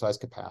limited exercise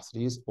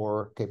capacities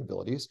or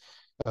capabilities.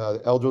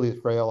 The elderly, the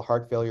frail,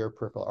 heart failure,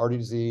 peripheral artery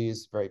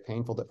disease, very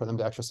painful for them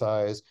to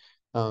exercise.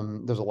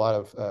 There's a lot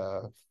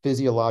of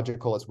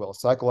physiological as well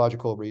as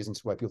psychological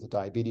reasons why people with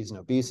diabetes and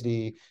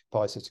obesity,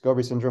 polycystic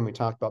ovary syndrome we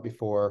talked about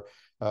before,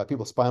 people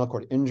with spinal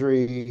cord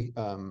injury,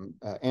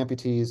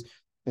 amputees,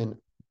 and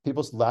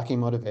people's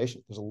lacking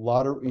motivation. There's a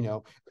lot of,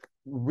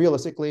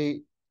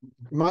 realistically,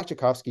 Mike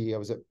Tchaikovsky,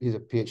 he's a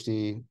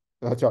PhD,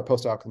 after a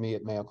postdoc with me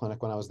at Mayo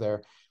Clinic when I was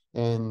there.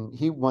 And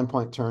he one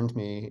point turned to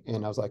me,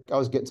 and I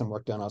was getting some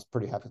work done. I was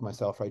pretty happy with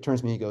myself, right? He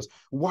turns to me, he goes,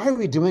 "Why are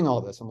we doing all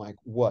this?" I'm like,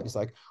 "What?" He's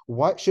like,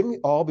 "Why shouldn't we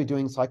all be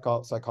doing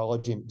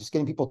psychology and just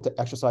getting people to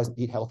exercise and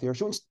eat healthier?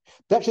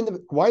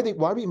 Why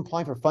are we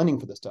applying for funding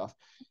for this stuff?"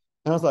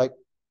 And I was like,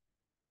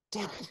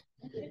 damn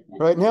it.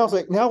 Right now, it's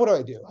like, now what do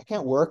I do? I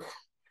can't work.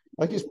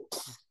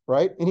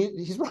 Right? And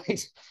he's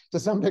right to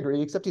some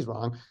degree, except he's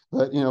wrong.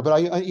 But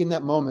in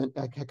that moment,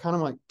 I kind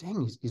of like,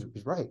 dang,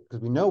 he's right, because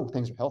we know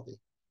things are healthy,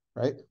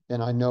 right?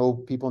 And I know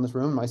people in this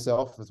room,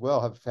 myself as well,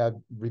 have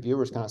had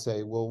reviewers kind of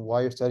say, "Well,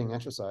 why are you studying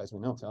exercise? We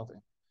know it's healthy."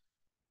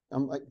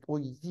 I'm like,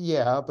 well,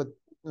 yeah, but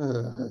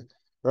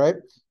right?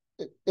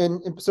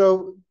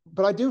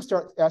 But I do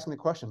start asking the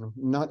question.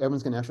 Not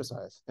everyone's going to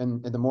exercise,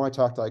 and the more I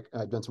talk, like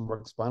I've done some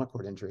work with spinal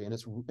cord injury, and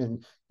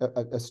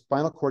a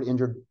spinal cord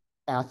injured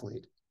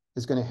athlete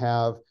is going to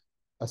have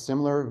a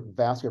similar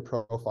vascular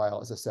profile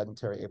as a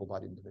sedentary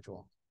able-bodied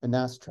individual. And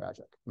that's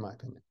tragic, in my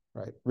opinion,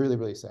 right? Really,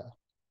 really sad.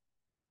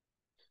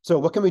 So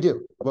what can we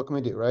do? What can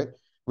we do, right?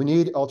 We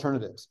need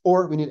alternatives,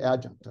 or we need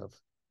adjunctive.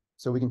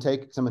 So we can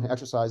take someone who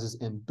exercises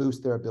and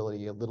boost their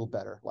ability a little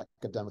better, like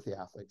I've done with the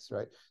athletes,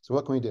 right? So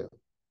what can we do?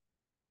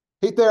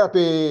 Heat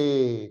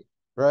therapy,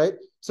 right?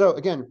 So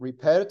again,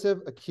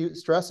 repetitive acute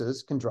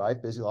stresses can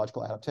drive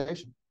physiological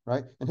adaptation,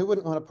 right? And who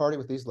wouldn't want to party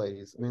with these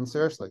ladies? I mean,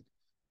 seriously.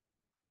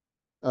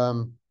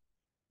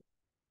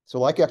 So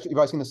like you've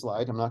already seen the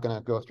slide, I'm not going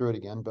to go through it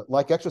again, but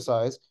like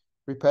exercise,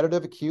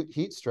 repetitive acute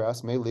heat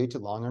stress may lead to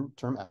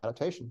long-term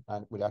adaptation. I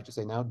would actually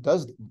say now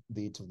does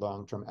lead to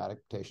long-term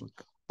adaptation.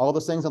 All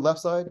those things on the left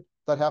side,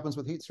 that happens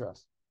with heat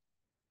stress,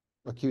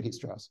 acute heat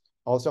stress.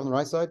 All the stuff on the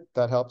right side,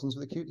 that happens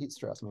with acute heat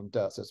stress. I mean,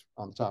 dust is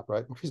on the top,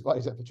 right? Increased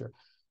body temperature,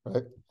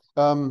 right?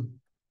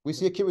 We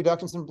see acute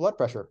reductions in blood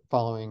pressure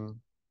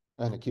following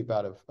an acute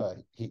bout of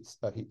heat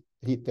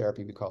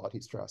therapy, we call it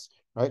heat stress,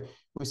 right?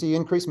 We see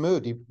increased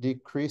mood,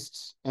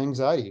 decreased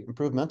anxiety,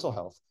 improved mental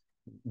health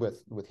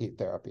with heat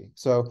therapy.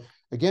 So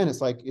again, it's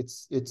like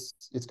it's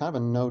kind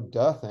of a no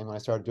duh thing. When I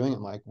started doing it,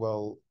 I'm like,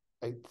 well,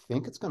 I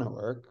think it's going to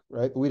work,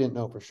 right? But we didn't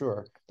know for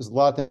sure. There's a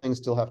lot of things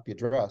still have to be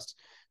addressed.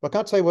 But I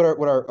can't tell you what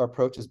our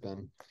approach has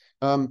been.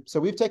 So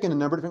we've taken a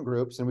number of different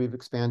groups, and we've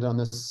expanded on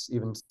this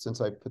even since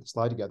I put the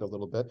slide together a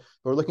little bit.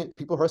 But we're looking at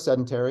people who are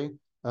sedentary,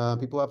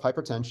 people who have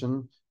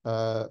hypertension,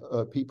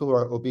 people who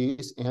are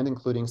obese, and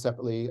including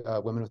separately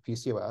women with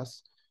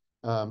PCOS,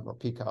 or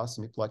PCOS,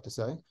 some people like to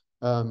say,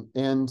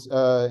 and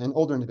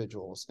older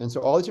individuals. And so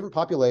all these different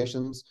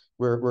populations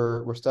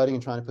we're studying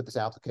and trying to put this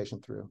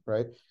application through,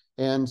 right?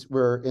 And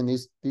we're in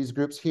these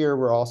groups here,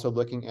 we're also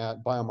looking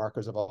at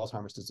biomarkers of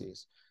Alzheimer's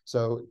disease.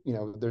 So,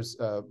 there's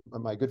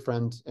my good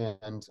friend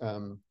and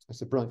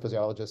it's a brilliant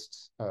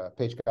physiologist,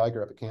 Paige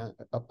Geiger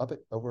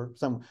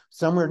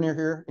somewhere near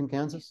here in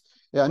Kansas.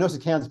 Yeah, I know it's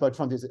in Kansas, but I just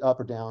wanted to, is it up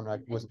or down? I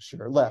wasn't sure.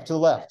 To the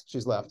left.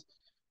 She's left.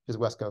 She's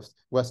West Coast,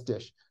 West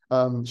Dish.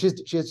 She has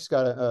just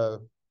got a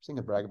she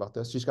can brag about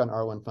this. She's got an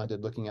R1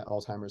 funded looking at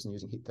Alzheimer's and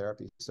using heat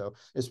therapy. So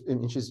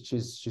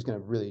she's going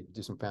to really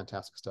do some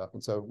fantastic stuff.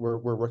 And so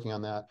we're working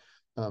on that,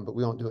 but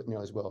we won't do it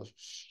nearly as well.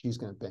 She's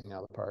going to bang it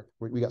out of the park.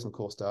 We got some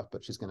cool stuff,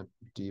 but she's going to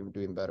do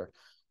even better.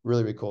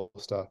 Really, really cool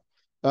stuff.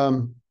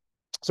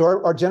 So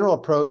our general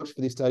approach for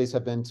these studies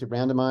have been to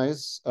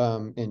randomize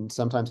and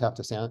sometimes have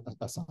to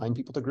assign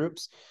people to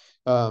groups,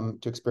 to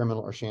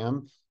experimental or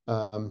sham.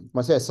 When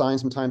I say assign,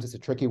 sometimes it's a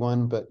tricky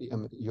one, but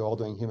you're all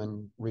doing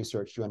human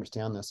research, you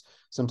understand this.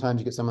 Sometimes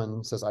you get someone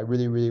who says, I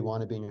really, really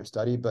want to be in your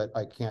study, but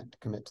I can't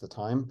commit to the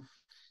time.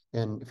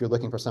 And if you're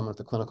looking for someone with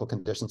a clinical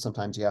condition,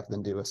 sometimes you have to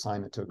then do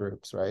assignment to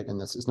groups, right? And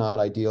this is not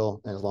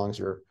ideal. And as long as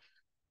you're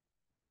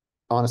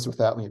honest with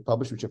that when you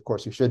publish, which of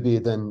course you should be,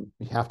 then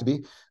you have to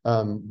be,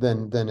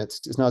 then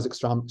it's not as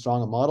strong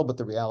a model, but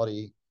the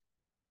reality,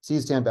 so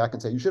you stand back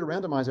and say, you should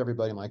randomize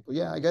everybody. I'm like, well,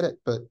 yeah, I get it,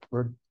 but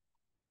we're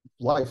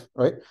life,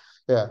 right?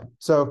 Yeah.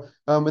 So,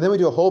 and then we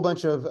do a whole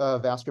bunch of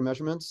vascular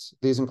measurements.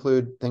 These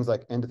include things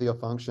like endothelial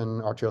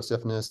function, arterial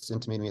stiffness,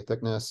 intermediate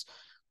thickness,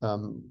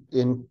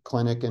 in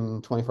clinic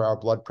and 24-hour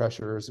blood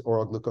pressures,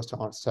 oral glucose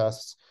tolerance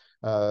tests,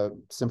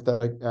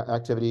 sympathetic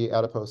activity,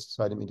 adipose.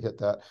 So I didn't mean to hit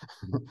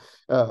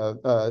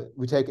that.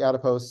 We take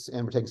adipose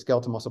and we're taking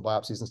skeletal muscle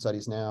biopsies and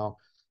studies now.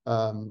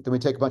 Then we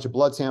take a bunch of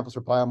blood samples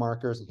for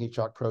biomarkers and heat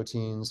shock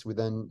proteins. We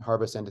then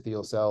harvest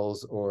endothelial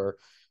cells or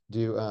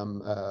do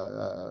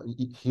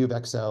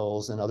HUVEC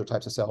cells and other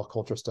types of cell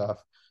culture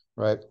stuff,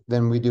 right?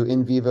 Then we do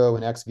in vivo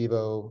and ex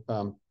vivo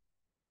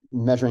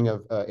measuring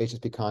of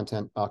HSP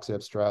content,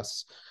 oxidative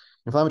stress,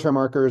 inflammatory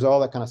markers, all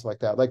that kind of stuff like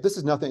that. Like this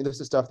is nothing, this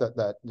is stuff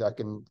that I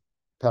can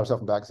pat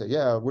ourselves on the back and say,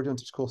 yeah, we're doing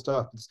such cool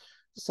stuff. It's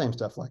the same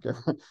stuff, like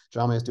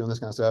Jame is doing this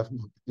kind of stuff.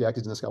 Yeah,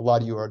 doing this. A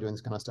lot of you are doing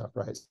this kind of stuff,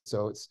 right?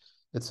 So it's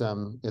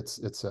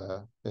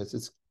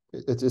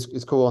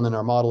cool. And then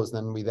our model is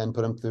we then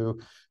put them through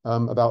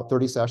about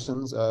 30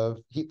 sessions of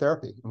heat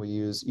therapy. And we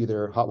use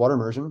either hot water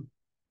immersion,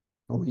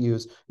 or we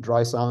use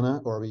dry sauna,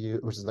 or we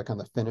use, which is the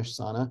kind of Finnish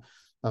sauna,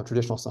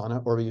 traditional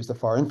sauna, or we use the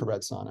far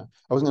infrared sauna.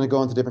 I wasn't going to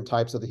go into different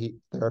types of the heat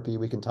therapy.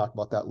 We can talk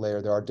about that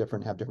later. There are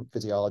have different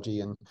physiology,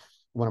 and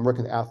when I'm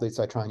working with athletes,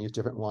 I try and use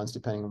different ones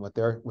depending on what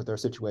their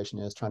situation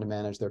is, trying to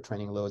manage their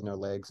training loads in their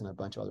legs and a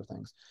bunch of other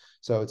things.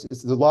 So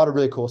it's a lot of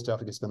really cool stuff.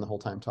 We could spend the whole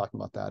time talking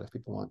about that if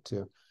people want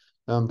to.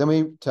 Then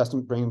we test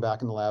them, bring them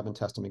back in the lab and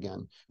test them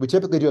again. We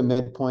typically do a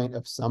midpoint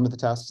of some of the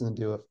tests and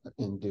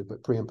then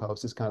but pre and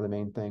post is kind of the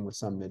main thing with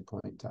some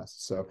midpoint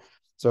tests.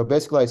 So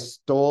basically I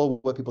stole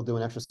what people do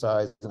in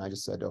exercise and I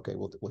just said, okay,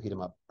 we'll heat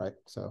them up, right?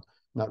 So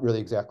not really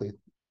exactly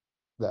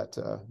that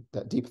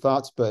deep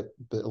thoughts, but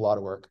a lot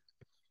of work.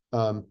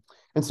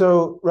 And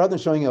so rather than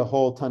showing you a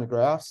whole ton of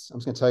graphs, I'm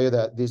just going to tell you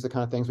that these are the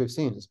kind of things we've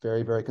seen. It's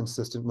very, very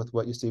consistent with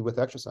what you see with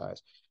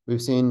exercise.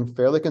 We've seen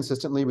fairly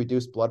consistently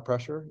reduced blood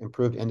pressure,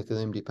 improved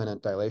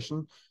endothelium-dependent dilation,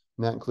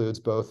 and that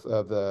includes both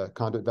of the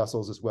conduit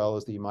vessels as well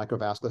as the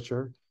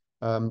microvasculature.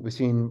 We've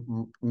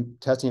seen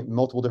testing it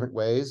multiple different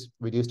ways,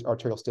 reduced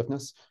arterial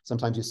stiffness.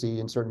 Sometimes you see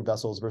in certain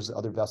vessels versus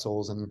other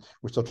vessels, and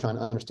we're still trying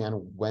to understand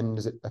when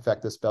does it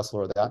affect this vessel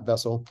or that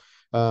vessel.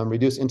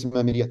 Reduced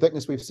intermediate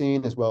thickness we've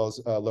seen, as well as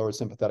lowered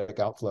sympathetic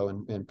outflow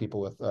in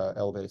people with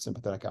elevated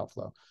sympathetic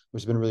outflow,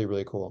 which has been really,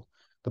 really cool.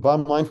 The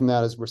bottom line from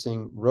that is we're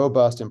seeing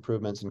robust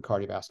improvements in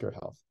cardiovascular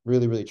health,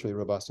 really, really, truly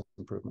robust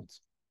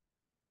improvements.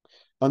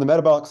 On the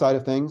metabolic side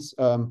of things,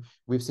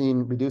 we've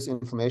seen reduced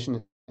inflammation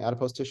in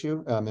adipose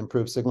tissue,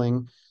 improved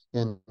signaling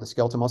in the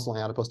skeletal muscle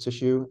and adipose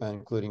tissue,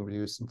 including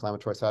reduced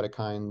inflammatory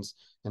cytokines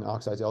and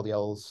oxidized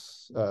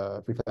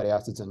LDLs, free fatty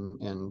acids,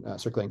 and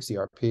circulating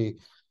CRP.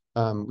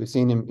 We've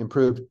seen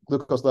improved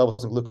glucose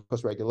levels and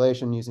glucose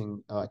regulation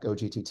using like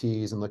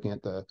OGTTs and looking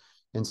at the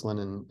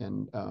insulin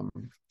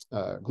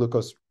and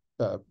glucose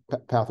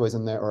pathways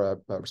in there,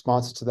 or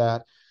responses to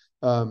that.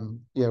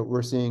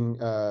 We're seeing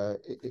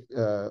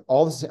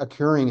all this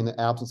occurring in the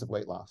absence of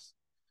weight loss.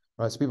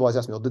 Right, so people always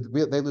ask me, well,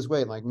 did they lose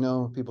weight? Like,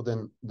 no, people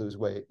didn't lose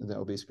weight in the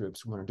obese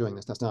groups when they're doing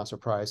this. That's not a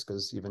surprise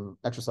because even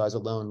exercise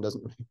alone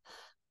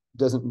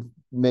doesn't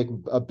make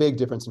a big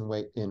difference in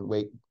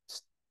weight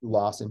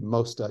loss in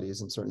most studies,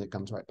 and certainly it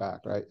comes right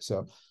back, right?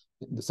 So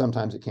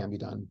sometimes it can be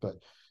done, but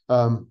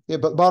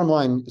but bottom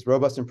line is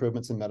robust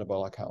improvements in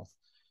metabolic health.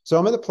 So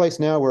I'm at the place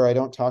now where I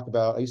don't talk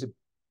about, I used to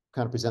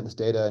kind of present this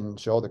data and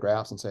show the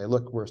graphs and say,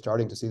 look, we're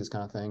starting to see this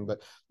kind of thing,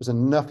 but there's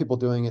enough people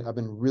doing it. I've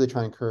been really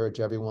trying to encourage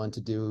everyone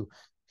to do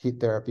heat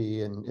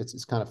therapy, and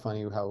it's kind of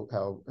funny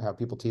how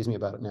people tease me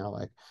about it now,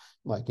 like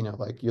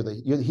you're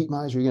the heat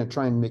miser, you're going to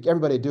try and make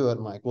everybody do it.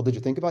 I'm like, well, did you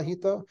think about heat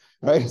though?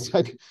 Right? It's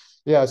like,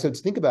 yeah, so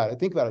think about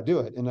it, do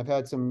it. And I've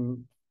had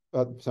some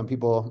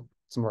people,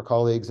 some of our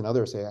colleagues and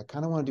others say, I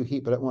kind of want to do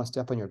heat, but I don't want to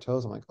step on your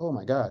toes. I'm like, oh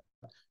my God.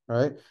 All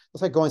right.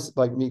 It's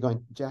like me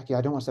going, Jackie,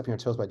 I don't want to step on your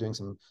toes by doing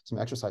some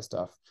exercise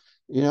stuff.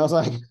 It's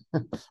like,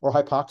 or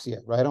hypoxia,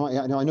 right?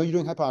 I know you're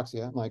doing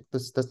hypoxia. I'm like,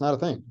 that's not a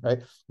thing, right?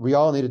 We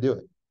all need to do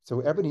it. So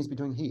everybody needs to be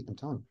doing heat, I'm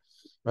telling you,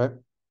 right?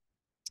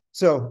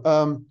 So,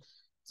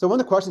 so one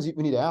of the questions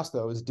we need to ask,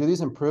 though, is do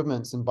these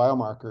improvements in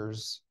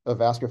biomarkers of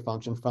vascular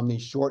function from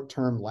these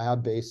short-term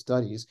lab-based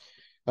studies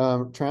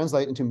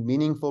translate into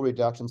meaningful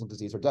reductions in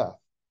disease or death.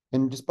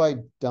 And just by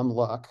dumb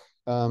luck,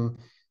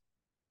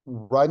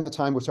 right at the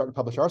time we're starting to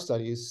publish our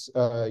studies,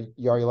 Jari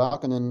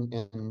Laukkanen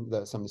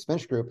and some of the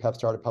Spanish group have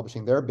started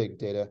publishing their big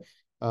data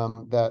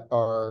that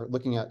are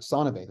looking at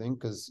sauna bathing,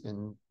 because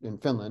in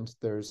Finland,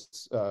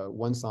 there's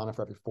one sauna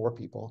for every 4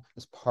 people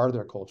as part of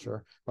their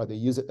culture, where they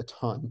use it a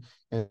ton,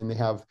 and they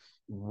have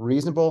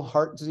reasonable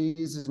heart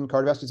disease and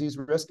cardiovascular disease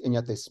risk, and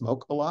yet they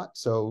smoke a lot.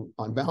 So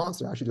on balance,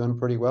 they're actually doing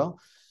pretty well.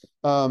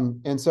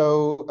 And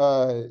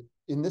so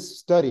in this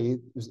study,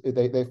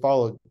 they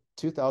followed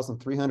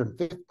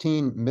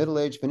 2,315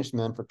 middle-aged Finnish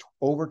men for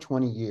over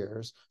 20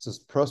 years. So it's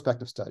a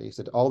prospective study.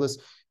 So all this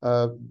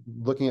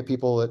looking at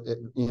people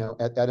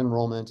at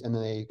enrollment, and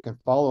then they can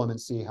follow them and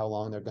see how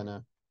long they're going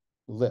to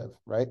live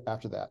right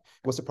after that.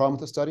 What's the problem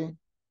with the study?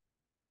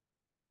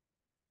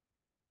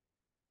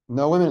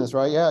 No women in this,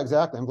 right? Yeah,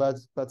 exactly. I'm glad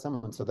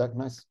someone said that.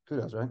 Nice,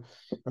 kudos, right?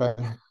 Right.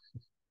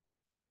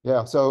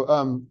 Yeah.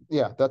 So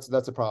yeah, that's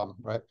a problem,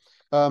 right?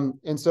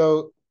 And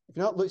so if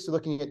you're not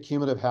looking at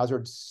cumulative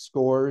hazard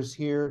scores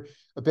here,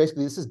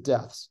 basically this is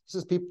deaths.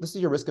 This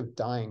is your risk of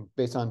dying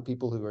based on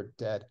people who are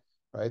dead,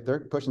 right? They're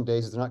pushing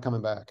daisies, they're not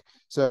coming back.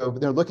 So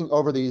they're looking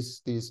over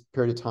these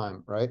period of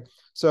time, right?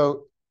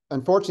 So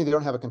unfortunately, they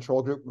don't have a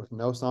control group with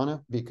no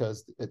sauna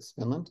because it's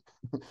Finland.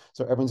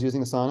 So everyone's using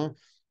the sauna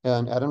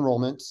and at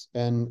enrollment.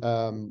 And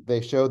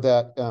they showed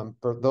that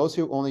for those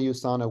who only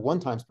use sauna 1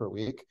 time per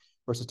week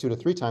versus 2 to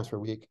 3 times per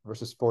week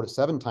versus 4 to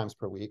 7 times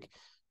per week,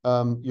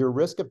 your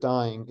risk of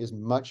dying is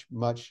much,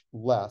 much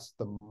less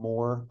the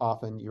more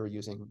often you're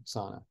using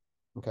sauna,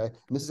 okay?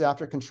 And this is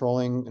after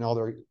controlling in all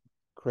their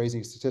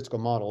crazy statistical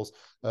models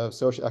of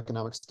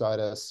socioeconomic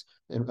status,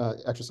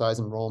 exercise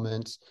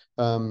enrollment,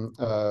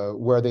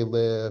 where they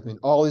live, I mean,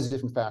 all these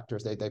different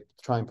factors they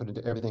try and put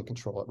into everything,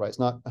 control it, right? It's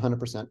not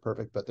 100%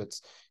 perfect, but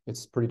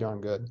it's pretty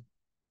darn good.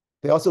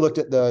 They also looked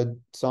at the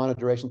sauna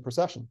duration per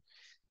session.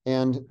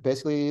 And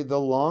basically, the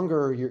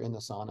longer you're in the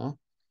sauna,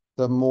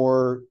 the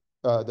more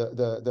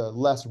the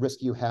less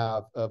risk you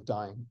have of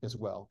dying as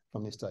well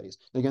from these studies.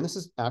 And again, this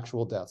is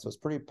actual death, so it's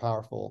pretty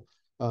powerful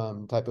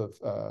type of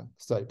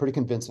study, pretty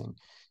convincing.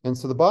 And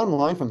so the bottom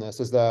line from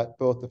this is that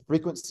both the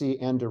frequency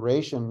and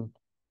duration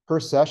per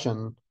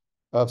session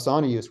of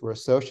sauna use were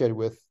associated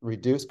with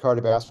reduced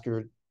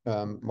cardiovascular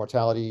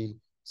mortality,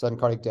 sudden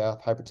cardiac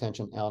death,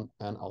 hypertension,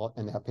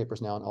 and they have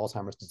papers now on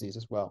Alzheimer's disease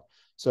as well.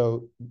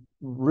 So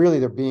really,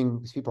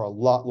 these people are a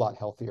lot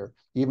healthier,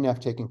 even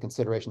after taking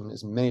consideration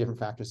as many different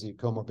factors, the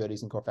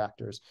comorbidities and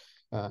cofactors,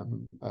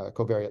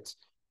 covariates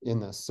in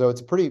this. So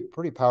it's a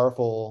pretty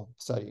powerful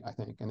study, I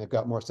think, and they've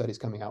got more studies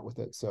coming out with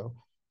it. So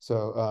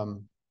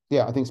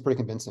yeah, I think it's pretty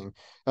convincing.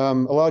 A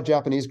lot of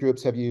Japanese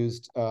groups have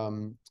used, they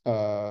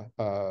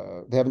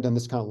haven't done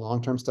this kind of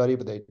long-term study,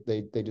 but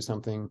they do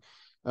something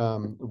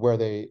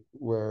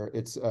where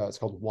it's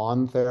called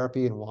WAN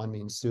therapy, and WAN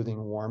means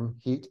soothing warm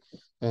heat,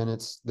 and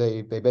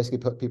they basically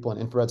put people in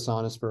infrared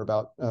saunas for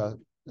about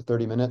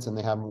 30 minutes, and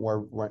they have them wear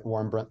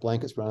warm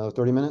blankets for another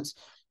 30 minutes.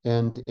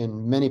 And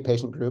in many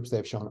patient groups,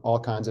 they've shown all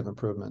kinds of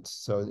improvements.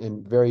 So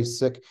in very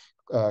sick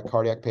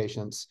cardiac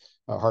patients,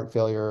 heart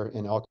failure,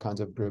 in all kinds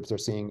of groups, they're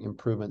seeing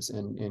improvements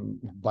in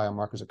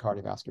biomarkers of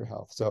cardiovascular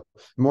health. So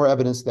more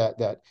evidence that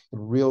in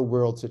real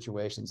world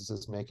situations, this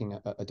is making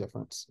a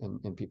difference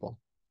in people.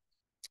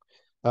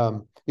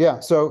 Yeah,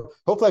 so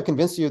hopefully I've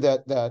convinced you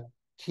that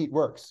heat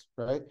works,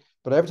 right?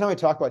 But every time I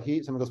talk about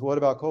heat, someone goes, what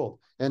about cold?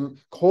 And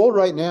cold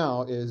right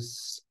now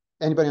is,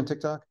 anybody on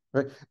TikTok,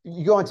 right?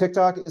 You go on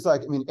TikTok, it's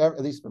like, I mean,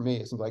 at least for me,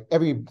 it seems like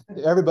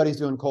everybody's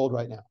doing cold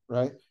right now,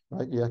 right?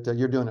 Right?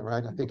 You're doing it,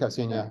 right? I think I've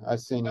seen you.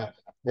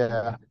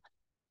 Yeah.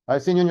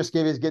 I've seen you in your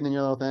skivvies getting in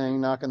your little thing,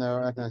 knocking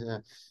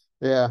the,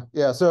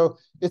 yeah. So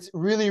it's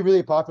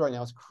really popular right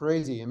now. It's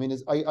crazy. I mean,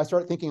 I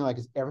started thinking, like,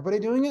 is everybody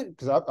doing it?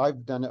 Because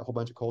I've done a whole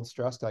bunch of cold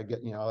stress. I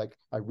get, like,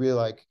 I really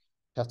like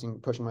testing,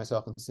 pushing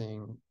myself and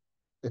seeing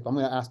if I'm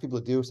going to ask people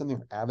to do something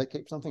or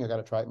advocate for something, I got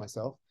to try it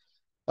myself.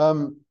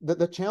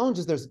 The challenge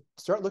is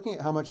start looking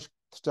at how much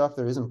stuff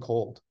there is in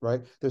cold,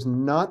 right? There's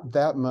not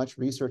that much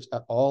research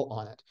at all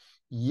on it.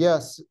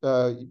 Yes,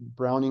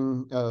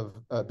 browning of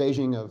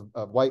beiging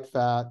of white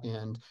fat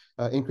and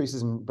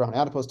increases in brown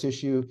adipose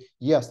tissue.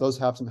 Yes, those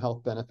have some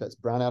health benefits.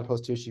 Brown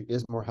adipose tissue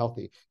is more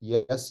healthy.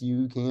 Yes,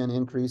 you can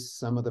increase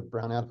some of the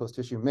brown adipose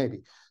tissue,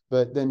 maybe,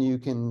 but then you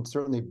can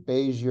certainly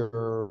beige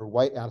your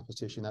white adipose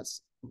tissue, and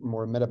that's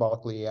more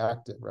metabolically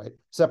active, right?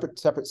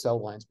 Separate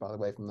cell lines, by the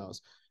way, from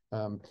those.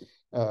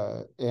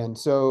 And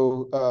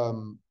so,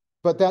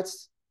 but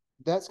that's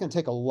going to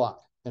take a lot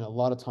and a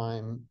lot of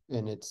time,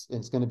 and it's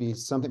going to be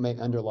something that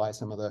may underlie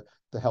some of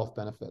the health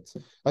benefits.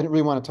 I didn't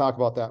really want to talk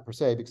about that per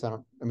se, because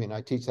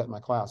I teach that in my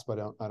class, but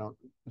I don't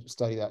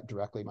study that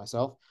directly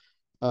myself.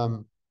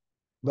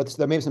 But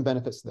there may be some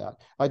benefits to that.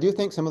 I do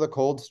think some of the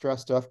cold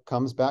stress stuff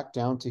comes back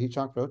down to heat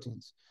shock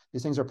proteins.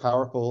 These things are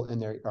powerful,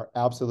 and they are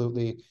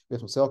absolutely, we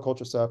have some cell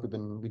culture stuff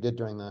we did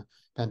during the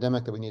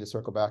pandemic that we need to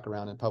circle back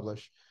around and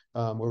publish,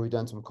 where we've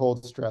done some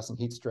cold stress and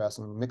heat stress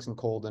and mixing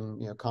cold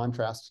and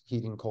contrast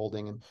heating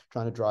colding and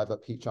trying to drive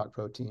up heat shock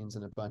proteins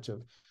and a bunch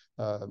of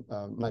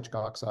nitric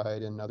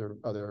oxide and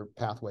other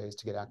pathways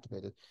to get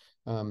activated.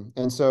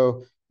 And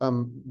so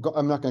I'm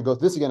not going to go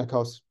through this again, of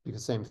course,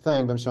 because same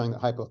thing, but I'm showing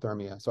that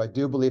hypothermia. So I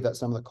do believe that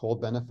some of the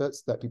cold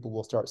benefits that people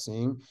will start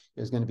seeing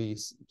is going to be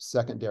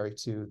secondary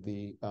to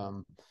the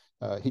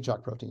heat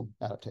shock protein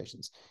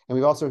adaptations. And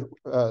we've also,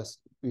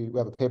 we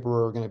have a paper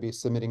we're going to be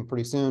submitting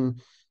pretty soon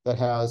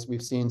that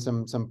we've seen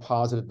some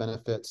positive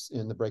benefits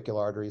in the brachial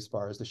artery as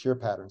far as the shear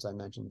patterns I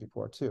mentioned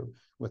before too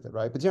with it,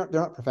 right? But they're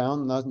not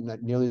profound,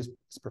 not nearly as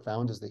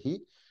profound as the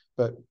heat,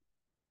 but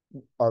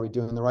are we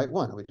doing the right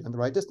one? Are we doing the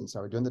right distance?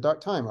 Are we doing the dark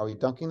time? Are we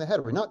dunking the head?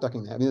 Are we not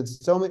dunking the head? I mean,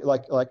 it's so many,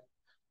 right?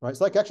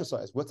 It's like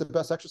exercise. What's the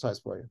best exercise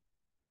for you?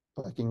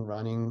 Biking,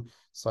 running,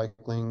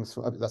 cycling,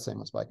 that's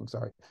same as biking,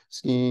 sorry.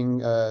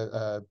 Skiing,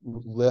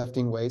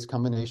 lifting weights,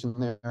 combination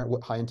there,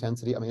 high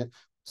intensity. I mean,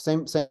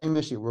 same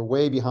issue. We're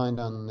way behind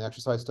on the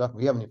exercise stuff.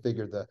 We haven't even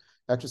figured the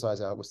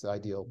exercise out. What's the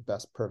ideal,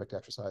 best, perfect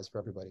exercise for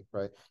everybody,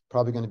 right?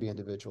 Probably going to be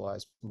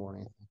individualized more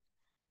than anything.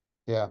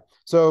 Yeah.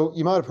 So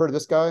you might have heard of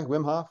this guy,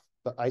 Wim Hof,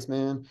 the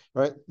Iceman,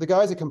 right? The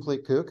guy's a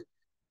complete kook,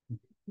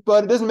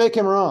 but it doesn't make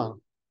him wrong.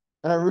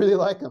 And I really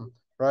like him,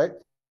 right?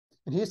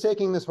 And he's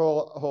taking this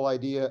whole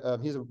idea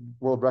of, he's a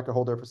world record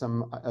holder for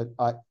some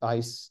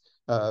ice,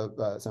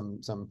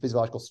 some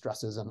physiological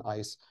stresses on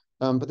ice.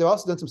 But they've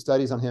also done some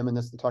studies on him, and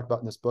this they talked about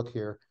in this book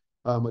here,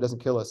 What Doesn't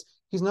Kill Us.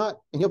 He's not,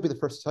 and he'll be the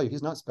first to tell you,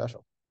 he's not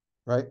special,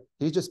 right?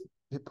 He just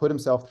put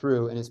himself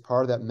through, and it's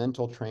part of that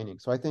mental training.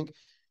 So I think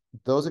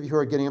those of you who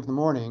are getting up in the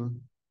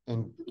morning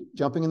and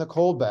jumping in the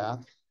cold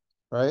bath,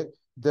 right?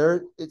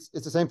 It's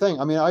the same thing.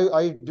 I mean,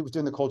 I was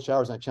doing the cold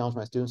showers, and I challenged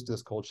my students to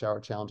this cold shower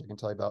challenge. I can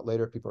tell you about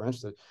later if people are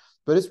interested.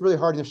 But it's really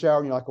hard in the shower,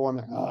 and you're like, oh, I'm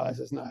like, oh, this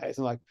is nice.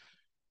 And like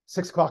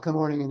 6 o'clock in the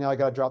morning, and now I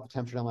got to drop the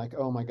temperature. And I'm like,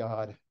 oh my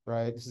God,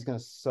 right? This is gonna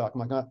suck.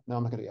 I'm like, no,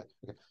 I'm not gonna do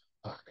it.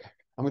 Okay,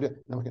 I'm gonna do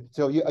it. Okay.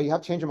 So you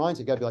have to change your mindset.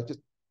 You got to be like, just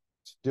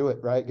do it,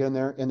 right? Get in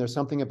there, and there's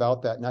something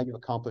about that. Now you've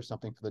accomplished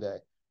something for the day,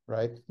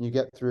 right? And you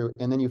get through,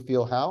 and then you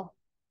feel how?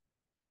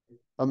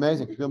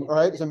 Amazing. All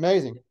right, it's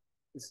amazing.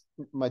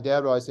 My dad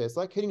would always say, it's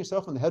like hitting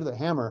yourself on the head with a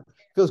hammer.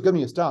 It feels good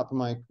when you stop. I'm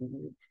like,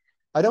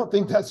 I don't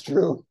think that's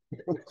true.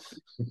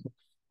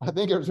 I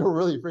think it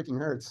really freaking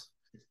hurts.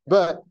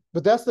 But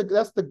that's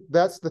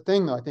the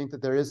thing though. I think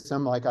that there is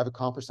some like I've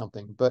accomplished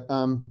something. But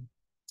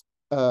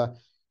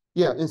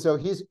yeah, and so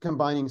he's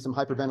combining some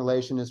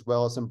hyperventilation as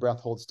well as some breath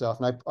hold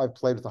stuff. And I've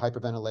played with the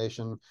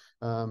hyperventilation,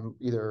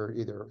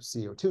 either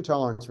CO2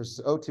 tolerance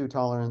versus O2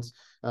 tolerance,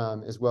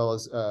 as well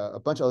as a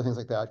bunch of other things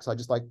like that. Because I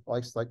just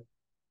like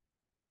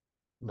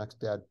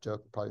next dad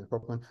joke, probably the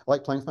appropriate one. I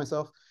like playing with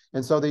myself.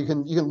 And so that you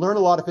can learn a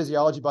lot of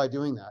physiology by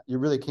doing that. You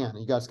really can.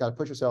 You guys got to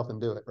push yourself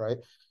and do it, right?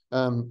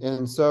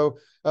 And so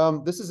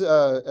this is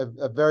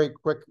a very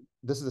quick,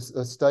 this is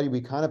a study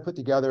we kind of put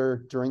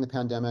together during the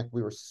pandemic.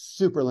 We were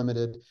super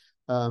limited.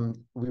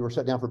 We were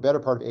shut down for a better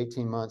part of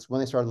 18 months.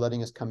 When they started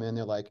letting us come in,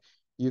 they're like,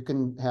 you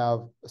can have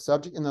a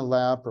subject in the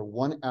lab for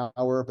 1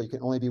 hour, but you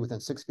can only be within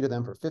 6 feet of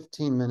them for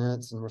 15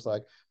 minutes. And we're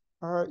like,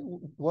 all right,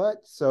 what?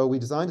 So we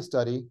designed a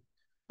study.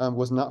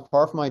 Was not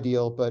far from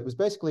ideal, but it was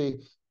basically,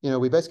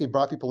 we basically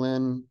brought people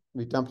in,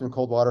 we dumped them in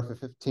cold water for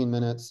 15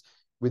 minutes.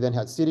 We then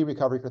had CD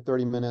recovery for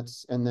 30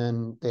 minutes, and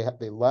then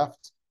they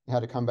left, they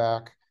had to come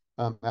back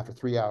after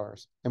 3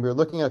 hours. And we were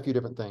looking at a few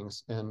different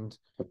things. And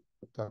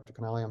Dr.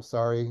 Canali, I'm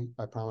sorry,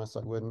 I promised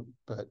I wouldn't,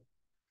 but.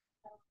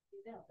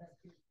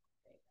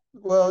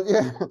 Well,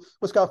 yeah,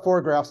 it's got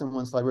 4 graphs in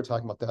one slide. We're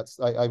talking about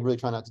that. I really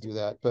try not to do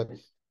that, but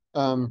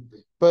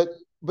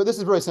this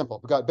is very simple.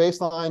 We've got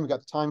baseline, we've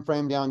got the time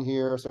frame down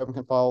here, so everyone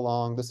can follow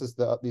along. This is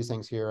these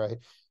things here, right?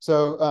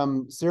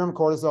 So serum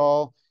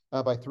cortisol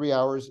by 3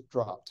 hours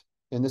dropped.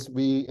 And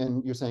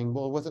you're saying,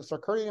 well, was it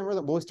circadian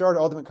rhythm? Well, we started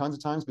all different kinds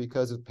of times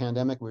because of the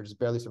pandemic, we were just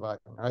barely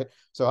surviving, right?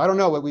 So I don't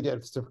know what we did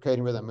with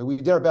circadian rhythm. We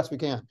did our best we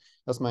can.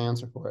 That's my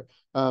answer for it.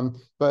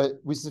 But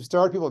we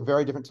started people at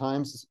very different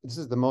times. This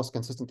is the most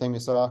consistent thing we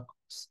saw.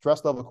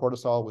 Stress level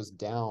cortisol was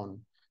down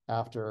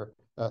after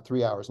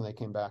 3 hours when they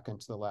came back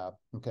into the lab,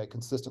 okay,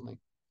 consistently.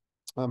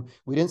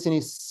 We didn't see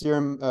any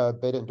serum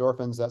beta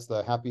endorphins. That's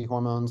the happy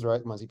hormones,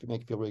 right? The ones that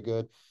make you feel really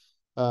good.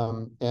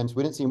 And so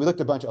we looked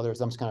at a bunch of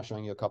others. I'm just kind of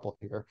showing you a couple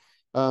here.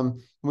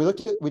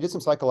 We did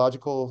some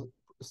psychological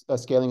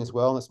scaling as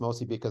well. And it's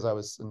mostly because I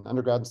was an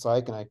undergrad in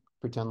psych and I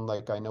pretend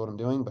like I know what I'm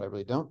doing, but I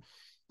really don't.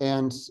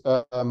 And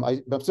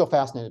I'm still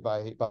fascinated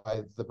by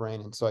the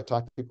brain. And so I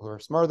talked to people who are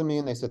smarter than me,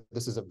 and they said,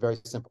 this is a very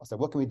simple. I said,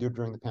 what can we do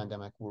during the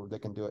pandemic where they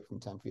can do it from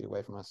 10 feet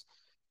away from us?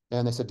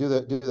 And they said, do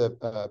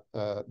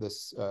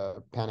this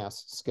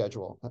PANAS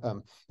schedule.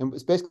 And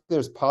it's basically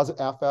there's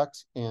positive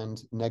affect and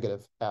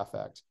negative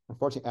affect.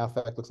 Unfortunately,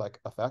 affect looks like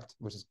effect,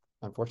 which is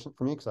unfortunate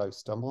for me because I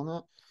stumble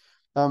on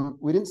that.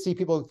 We didn't see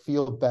people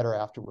feel better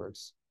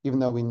afterwards, even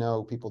though we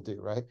know people do,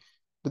 right?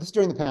 But this is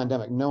during the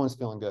pandemic. No one's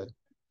feeling good.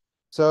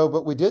 So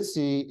what we did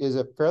see is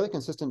a fairly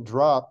consistent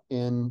drop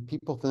in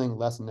people feeling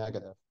less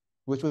negative,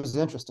 which was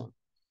interesting.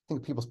 I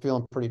think people's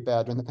feeling pretty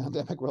bad during the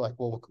pandemic. We're like,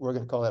 well, we're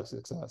going to call that a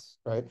success,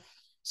 right?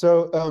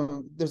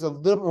 So there's a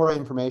little more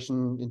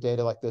information in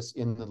data like this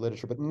in the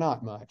literature, but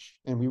not much.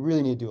 And we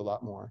really need to do a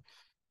lot more.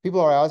 people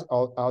are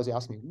always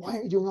asking me, why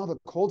are you doing all the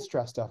cold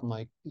stress stuff? I'm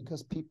like,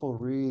 because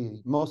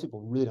most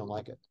people really don't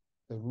like it.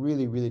 They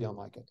really, really don't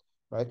like it,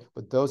 right?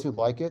 But those who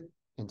like it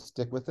and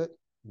stick with it,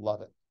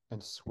 love it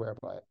and swear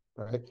by it,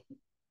 right?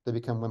 They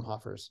become Wim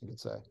Hofers, you could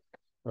say,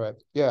 right?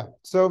 Yeah.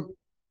 So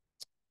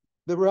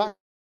the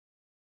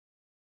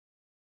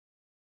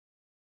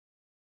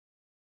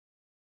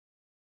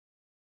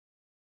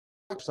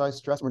exercise,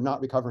 stress, we're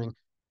not recovering.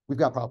 We've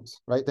got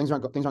problems, right? Things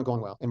aren't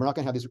going well, and we're not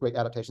going to have these great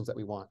adaptations that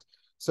we want.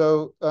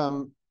 So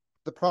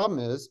the problem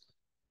is,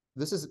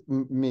 this is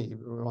me.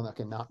 Well,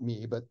 okay, not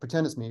me, but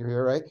pretend it's me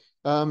here, right?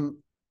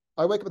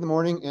 I wake up in the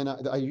morning, and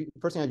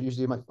first thing I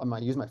usually do, I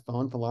use my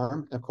phone for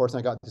alarm. And of course,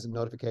 I got these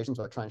notifications,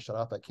 so I try and shut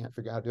off. I can't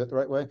figure out how to do it the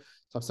right way,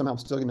 so somehow I'm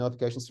still getting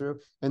notifications through.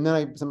 And then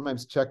I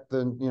sometimes check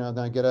then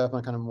I get up and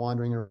I'm kind of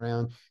wandering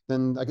around.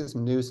 Then I get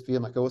some news feed,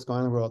 I'm like, oh, what's going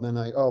on in the world? And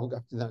then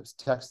then it's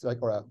text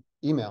or a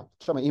email.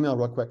 Check my email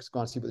real quick,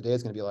 go and see what the day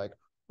is going to be like.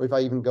 Or if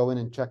I even go in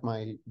and check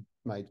my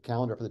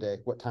calendar for the day,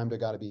 what time do I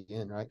got to be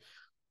in, right?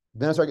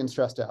 Then I start getting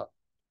stressed out,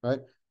 right?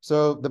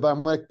 So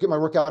I'm going to get my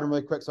workout in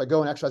really quick. So I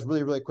go and exercise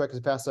really, really quick as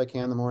fast as I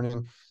can in the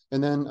morning.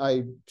 And then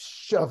I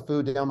shove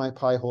food down my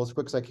pie hole as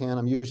quick as I can.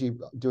 I'm usually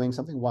doing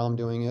something while I'm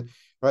doing it,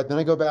 right? Then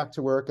I go back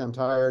to work. I'm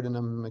tired and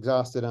I'm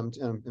exhausted.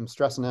 I'm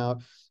stressing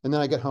out. And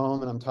then I get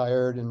home and I'm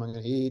tired and I'm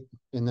going to eat.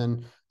 And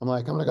then I'm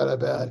like, I'm going to go to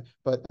bed.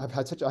 But I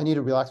need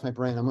to relax my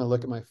brain. I'm going to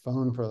look at my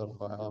phone for a little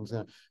while. I'm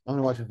going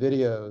to watch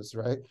videos,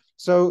 right?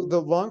 So the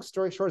long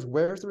story short is,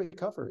 where's the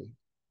recovery?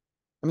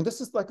 I mean,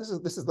 this is like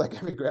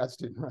every grad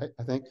student, right?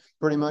 I think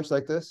pretty much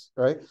like this,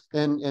 right?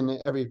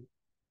 And every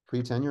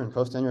pre-tenure and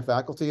post-tenure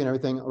faculty and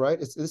everything, right?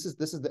 This is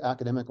the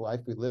academic life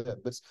we live,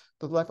 but it's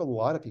the life a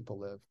lot of people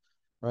live,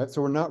 right?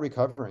 So we're not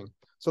recovering.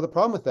 So the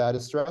problem with that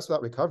is stress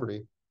without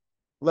recovery,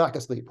 lack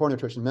of sleep, poor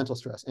nutrition, mental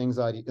stress,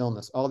 anxiety,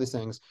 illness, all these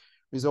things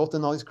result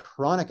in all these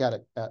chronic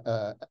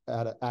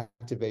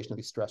activation of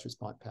these stress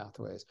response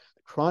pathways,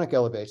 chronic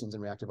elevations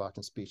in reactive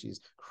oxygen species,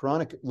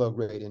 chronic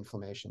low-grade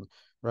inflammation,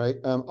 right?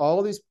 All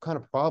of these kind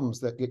of problems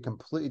that get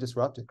completely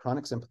disrupted,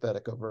 chronic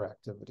sympathetic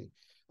overactivity,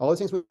 all these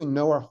things we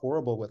know are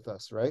horrible with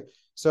us, right?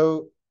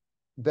 So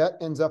that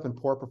ends up in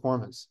poor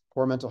performance,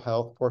 poor mental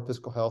health, poor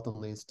physical health, and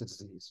leads to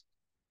disease,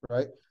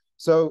 right?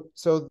 So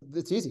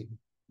it's easy.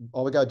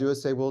 All we got to do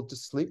is say, well,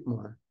 just sleep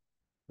more,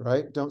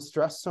 right? Don't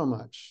stress so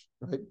much,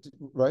 right?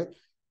 Right?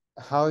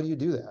 How do you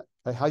do that?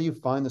 Right? How do you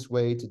find this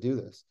way to do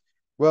this?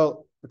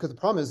 Well, because the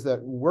problem is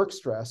that work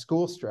stress,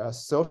 school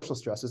stress, social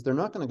stresses, they're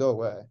not going to go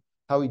away.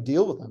 How we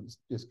deal with them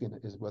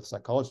is what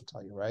psychology will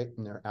tell you, right?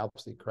 And they're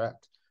absolutely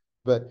correct.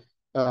 But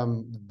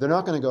they're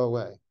not going to go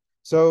away.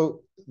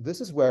 So this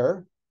is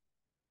where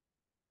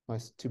my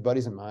two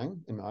buddies and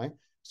I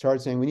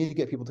started saying we need to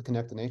get people to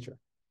connect to nature.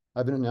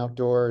 I've been an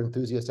outdoor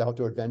enthusiast,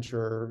 outdoor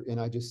adventurer, and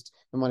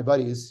my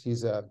buddies, he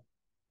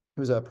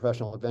was a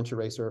professional adventure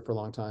racer for a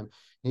long time.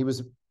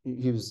 He's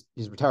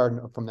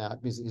retired from that.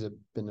 He's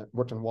been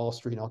worked on Wall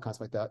Street and all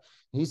kinds like that.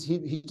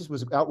 He just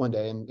was out one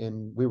day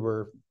and we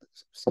were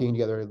skiing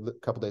together a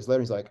couple days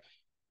later. He's like,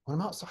 when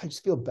I'm outside, I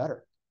just feel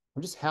better.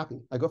 I'm just happy.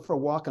 I go for a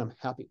walk and I'm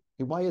happy.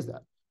 Hey, why is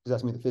that? He's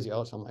asking me the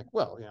physiologist. I'm like,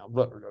 well,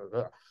 blah, blah, blah,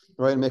 blah,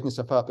 right? I'm making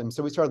stuff up. And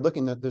so we started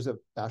looking that there's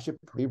actually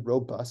a pretty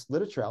robust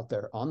literature out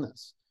there on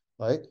this,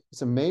 right?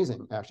 It's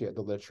amazing, actually,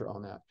 the literature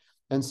on that.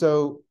 And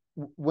so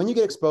when you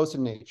get exposed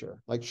to nature,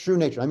 like true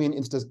nature, I mean,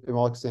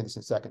 I'll explain this in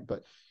a second,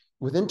 but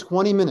within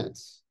 20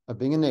 minutes of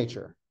being in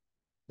nature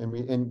and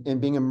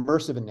being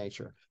immersive in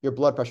nature, your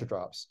blood pressure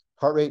drops,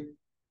 heart rate,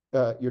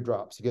 your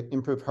drops. You get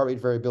improved heart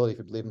rate variability if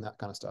you believe in that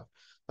kind of stuff.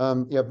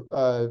 You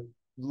have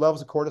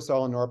levels of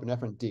cortisol and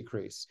norepinephrine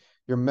decrease.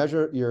 Your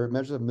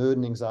measures of mood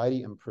and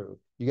anxiety improve.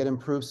 You get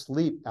improved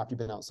sleep after you've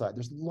been outside.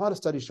 There's a lot of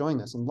studies showing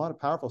this, and a lot of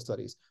powerful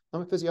studies.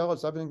 I'm a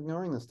physiologist. I've been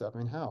ignoring this stuff. I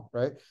mean, how,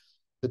 right?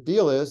 The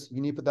deal is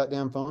you need to put that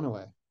damn phone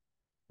away,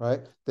 right?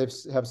 They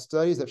have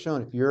studies that have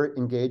shown if you're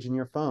engaged in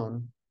your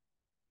phone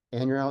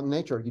and you're out in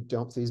nature, you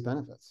don't see these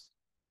benefits,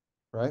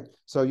 right?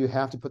 So you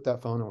have to put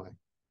that phone away.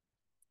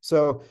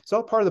 So it's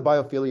all part of the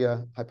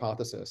biophilia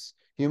hypothesis.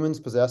 Humans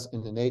possess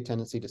an innate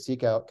tendency to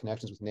seek out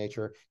connections with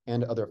nature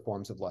and other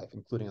forms of life,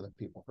 including other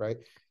people, right?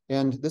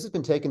 And this has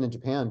been taken in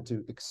Japan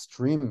to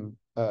extreme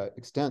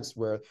extents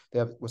where they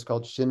have what's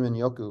called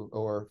shinrin-yoku,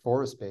 or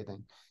forest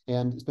bathing.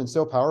 And it's been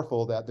so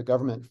powerful that the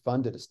government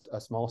funded a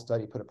small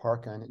study, put a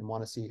park on it, and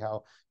want to see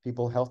how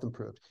people's health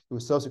improved. It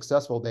was so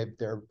successful,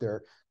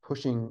 they're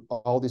pushing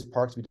all these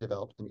parks to be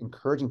developed and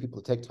encouraging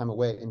people to take time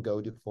away and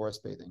go do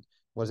forest bathing.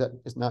 What is that?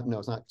 It's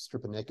not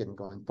stripping naked and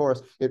going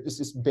forest. It's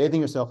just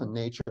bathing yourself in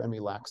nature and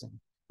relaxing,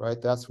 right?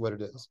 That's what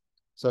it is.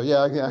 So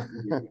yeah.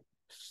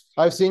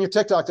 I've seen your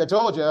TikToks. I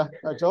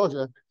told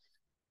you,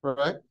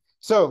 right?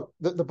 So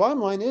the bottom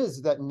line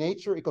is that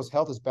nature equals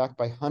health is backed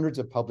by hundreds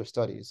of published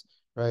studies,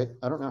 right?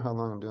 I don't know how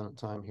long I'm doing on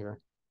time here.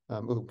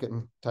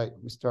 Getting tight.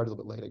 We started a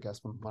little bit late, I guess,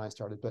 from when I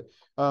started. But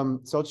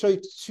so I'll show you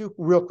two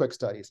real quick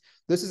studies.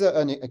 This is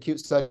an acute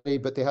study,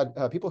 but they had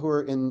people who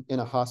were in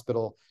a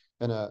hospital,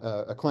 in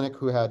a clinic,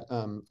 who had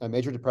a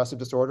major depressive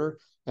disorder,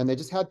 and they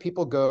just had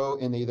people go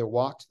and they either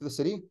walked to the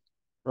city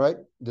right?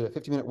 Did a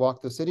 15-minute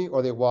walk to the city,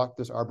 or they walked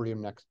this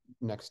arboretum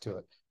next to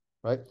it,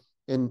 right?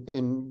 And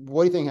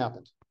what do you think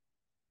happened?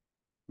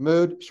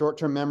 Mood,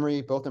 short-term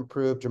memory, both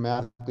improved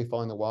dramatically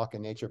following the walk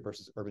in nature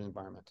versus urban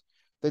environment.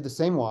 They had the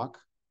same walk,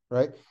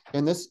 right?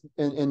 And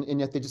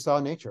yet they just saw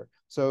nature.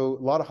 So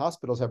a lot of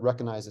hospitals have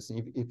recognized this.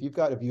 And if you've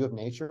got a view of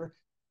nature,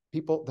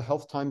 the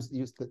health times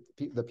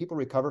the people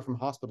recover from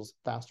hospitals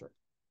faster.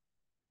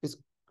 It's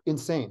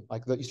insane.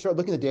 Like you start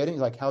looking at the data, and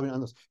you're like, how do you know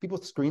this? People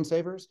with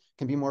screensavers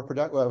can be more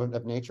productive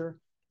of nature,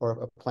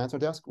 or plants on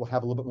their desk will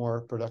have a little bit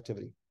more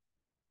productivity.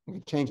 You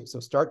can change it. So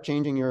start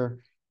changing your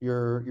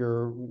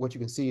what you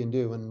can see and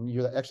do. And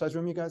the exercise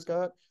room you guys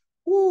got,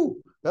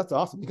 woo, that's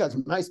awesome. You got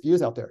some nice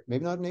views out there.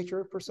 Maybe not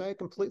nature per se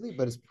completely,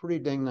 but it's pretty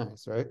dang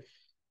nice, right?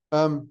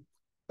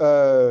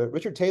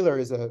 Richard Taylor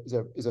is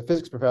a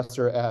physics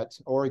professor at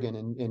Oregon,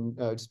 and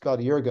just about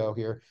a year ago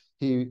here,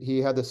 he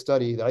had this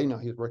study that I didn't know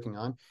he was working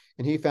on,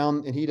 and he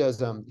found, and he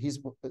does he's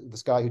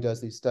this guy who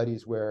does these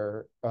studies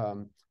where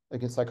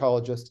against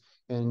psychologists,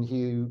 and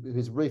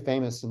he's really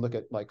famous and look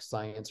at like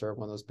Science or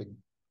one of those big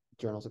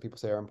journals that people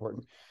say are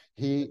important.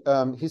 He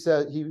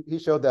said he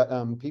showed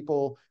that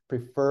people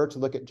prefer to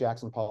look at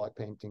Jackson Pollock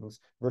paintings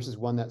versus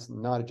one that's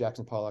not a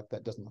Jackson Pollock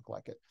that doesn't look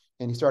like it.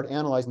 And he started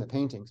analyzing the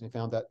paintings, and he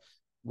found that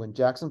when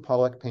Jackson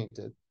Pollock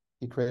painted,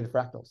 he created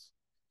fractals.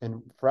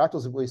 And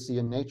fractals are what we see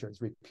in nature.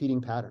 It's repeating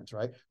patterns,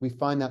 right? We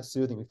find that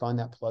soothing. We find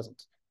that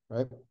pleasant,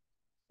 right?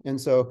 And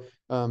so,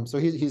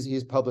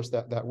 he's published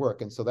that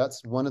work. And so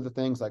that's one of the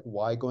things, like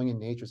why going in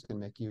nature is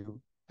going to make you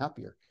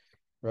happier,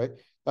 right?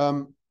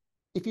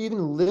 If you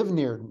even live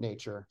near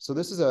nature, so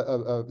this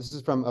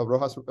is from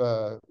Rojas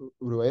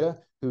Rueda,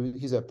 who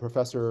he's a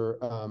professor,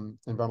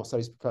 environmental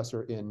studies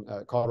professor in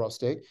Colorado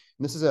State,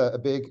 and this is a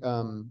big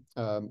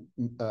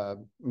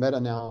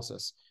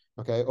meta-analysis.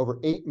 Okay, over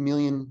 8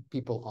 million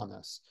people on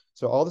this.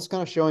 So all this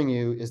kind of showing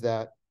you is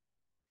that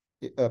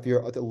if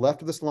you're at the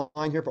left of this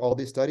line here for all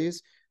these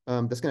studies,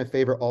 that's going to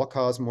favor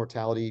all-cause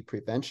mortality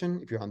prevention.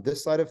 If you're on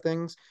this side of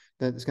things,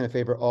 then it's going to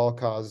favor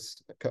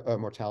all-cause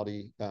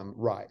mortality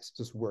rise.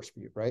 So it's worse for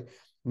you, right?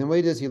 And then what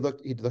he did is he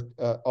looked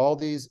all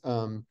these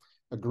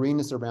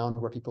greenness around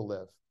where people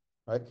live,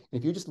 right? And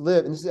if you just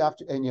live, and this is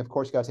after, and of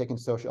course you got to take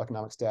into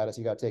socioeconomic status,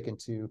 you got to take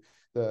into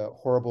the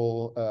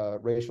horrible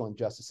racial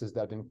injustices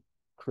that have been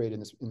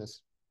created in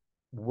this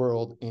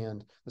world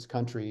and this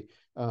country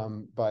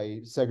by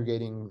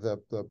segregating the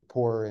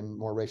poor and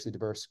more racially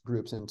diverse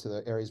groups into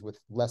the areas with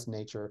less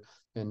nature,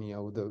 and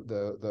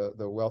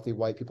the wealthy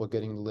white people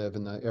getting to live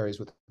in the areas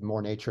with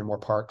more nature and more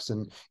parks,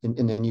 and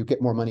then you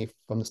get more money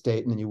from the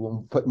state, and then you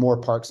will put more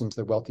parks into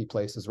the wealthy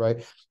places,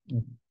 right?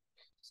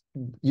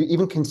 You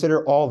even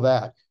consider all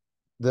that.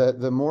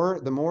 The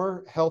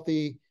more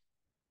healthy,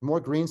 more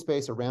green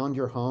space around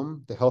your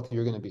home, the healthier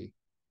you're going to be.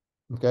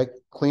 Okay,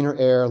 cleaner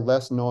air,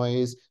 less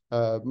noise,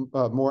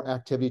 more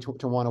activity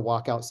to want to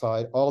walk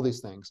outside, all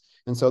these things.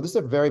 And so this is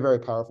a very, very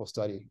powerful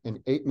study, and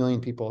 8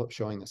 million people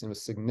showing this, and with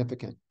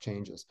significant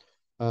changes.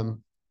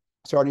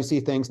 Starting to see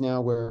things now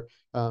where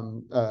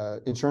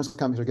insurance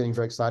companies are getting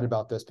very excited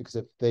about this, because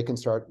if they can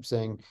start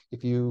saying,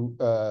 if you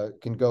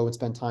can go and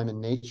spend time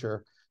in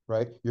nature,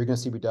 right, you're going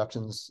to see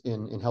reductions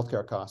in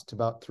healthcare costs to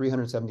about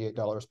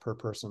 $378 per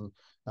person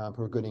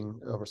who are getting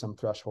over some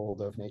threshold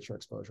of nature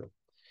exposure.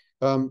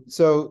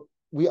 So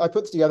I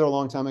put this together a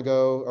long time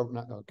ago, or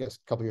not, I guess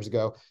a couple years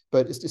ago,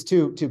 but it's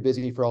too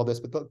busy for all this.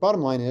 But the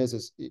bottom line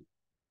is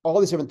all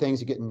these different things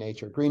you get in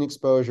nature: green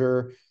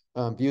exposure,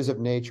 views of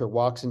nature,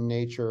 walks in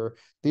nature.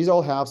 These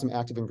all have some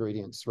active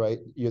ingredients, right?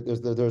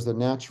 There's the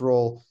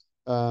natural,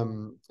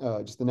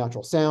 just the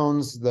natural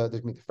sounds. There's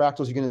the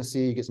fractals you're going to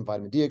see. You get some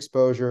vitamin D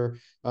exposure,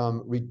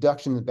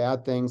 reduction in the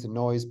bad things, the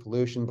noise,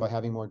 pollution by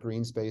having more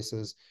green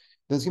spaces.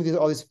 There's going to be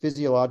all these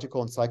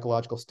physiological and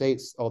psychological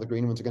states. All the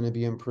green ones are going to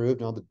be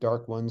improved, and all the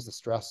dark ones, the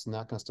stress and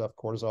that kind of stuff,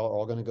 cortisol, are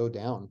all going to go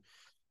down,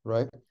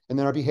 right? And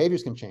then our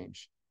behaviors can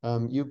change.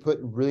 You put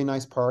really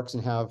nice parks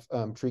and have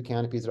tree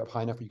canopies that are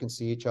high enough where you can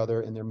see each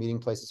other, and they're meeting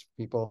places for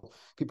people.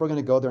 People are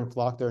going to go there and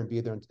flock there and be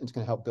there, and it's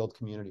going to help build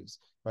communities,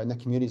 right? And that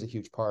community is a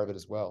huge part of it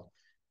as well.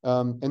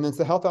 And then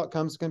the health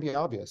outcomes are going to be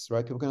obvious,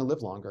 right? People are going to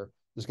live longer.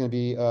 There's going to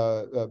be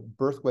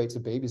birth weights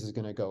of babies is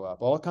going to go up.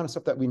 All kind of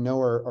stuff that we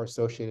know are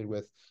associated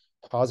with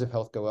positive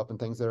health go up, and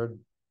things that are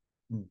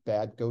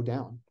bad go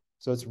down.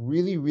 So it's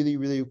really, really,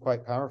 really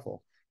quite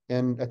powerful.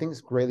 And I think it's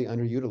greatly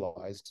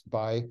underutilized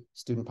by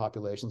student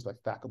populations, by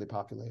faculty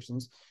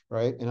populations,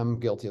 right? And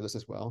I'm guilty of this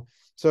as well.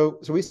 So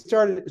we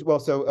started as well.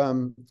 So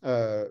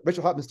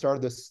Rachel Hopman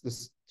started this.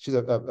 She's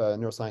a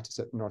neuroscientist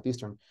at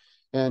Northeastern,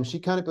 and she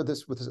kind of put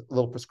this with this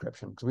little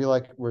prescription, because we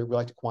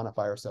like to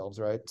quantify ourselves,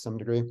 right, to some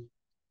degree.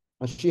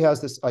 And she has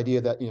this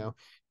idea that,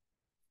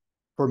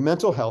 for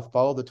mental health,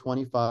 follow the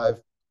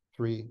 25-3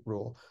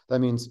 rule. That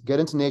means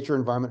get into nature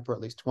environment for at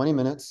least 20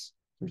 minutes,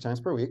 3 times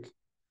per week,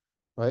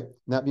 right? And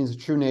that means a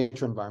true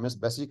nature environment as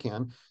best as you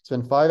can.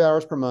 Spend 5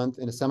 hours per month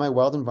in a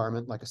semi-wild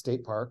environment like a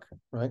state park,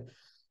 right?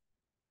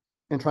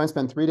 And try and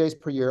spend 3 days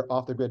per year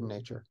off the grid in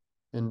nature.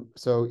 And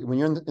so when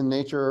you're in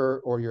nature,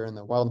 or you're in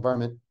the wild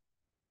environment,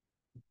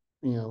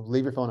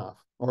 leave your phone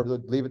off, or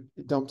leave it,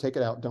 don't take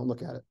it out, don't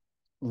look at it.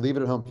 Leave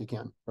it at home if you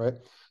can, right?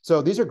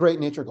 So these are great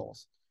nature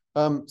goals.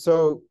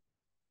 So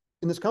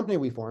in this company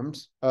we formed,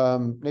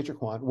 Nature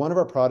Quant, one of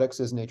our products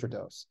is Nature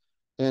Dose.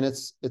 And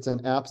it's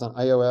an app, it's on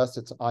iOS,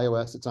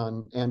 it's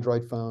on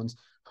Android phones,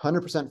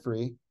 100%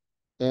 free.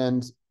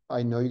 And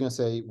I know you're going to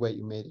say, wait,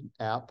 you made an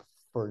app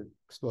for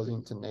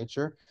exposing to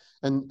nature?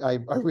 And I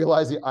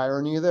realize the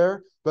irony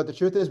there, but the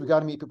truth is we got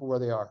to meet people where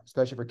they are,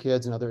 especially for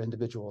kids and other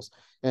individuals.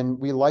 And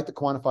we like to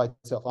quantify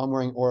stuff. I'm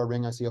wearing Oura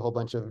Ring. I see a whole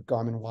bunch of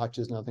Garmin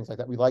watches and other things like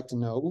that. We like to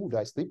know, ooh, did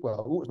I sleep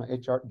well? Ooh, what was my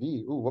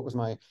HRV? Ooh, what was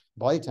my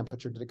body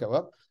temperature? Did it go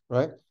up?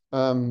 Right?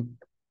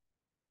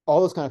 All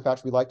those kind of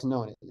facts we like to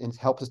know, and it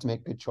helps us to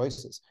make good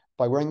choices.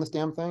 By wearing this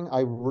damn thing,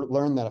 I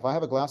learned that if I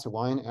have a glass of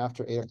wine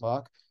after 8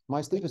 o'clock,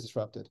 my sleep is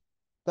disrupted.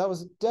 That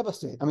was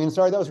devastating. I mean,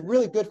 sorry, that was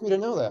really good for me to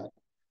know that,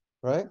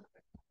 right?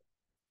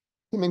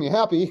 It made me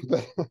happy,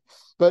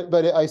 but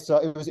I saw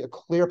it was a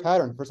clear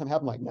pattern. First time it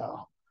happened, I'm like,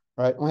 no,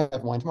 right? I'm gonna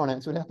have wine tomorrow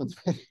night, see what happens.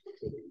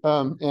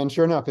 And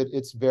sure enough,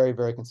 it's very,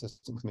 very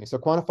consistent with me. So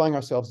quantifying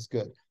ourselves is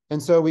good.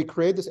 And so we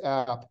create this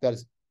app that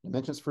is, I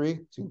mentioned, it's free,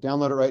 so you can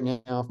download it right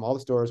now from all the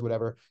stores,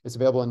 whatever. It's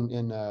available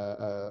in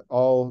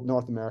all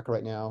North America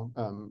right now.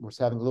 We're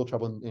having a little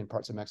trouble in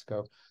parts of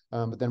Mexico,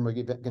 but then we're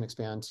going to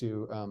expand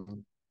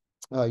to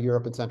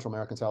Europe and Central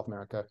America and South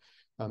America,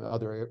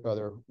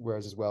 other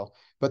wheres as well.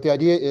 But the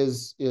idea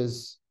is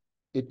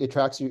it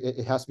tracks you.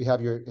 It has to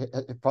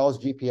it follows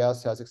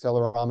GPS, has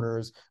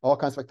accelerometers, all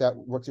kinds of like that.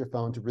 Works your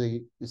phone to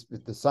really.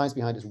 The science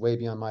behind it is way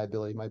beyond my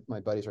ability. My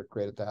buddies are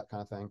great at that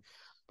kind of thing.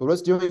 But what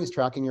it's doing is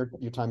tracking your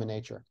time in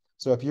nature.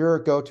 So if you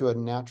go to a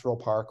natural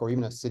park or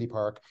even a city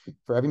park,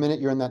 for every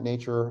minute you're in that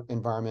nature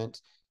environment,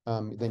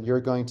 then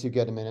you're going to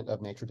get a minute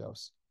of Nature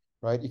Dose,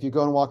 right? If you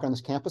go and walk on this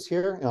campus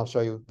here, and I'll show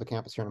you the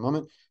campus here in a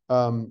moment,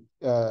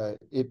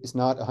 it's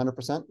not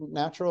 100%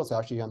 natural. It's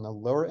actually on the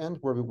lower end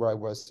where I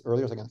was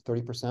earlier. It's like on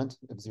 30%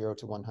 of 0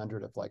 to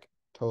 100 of like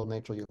total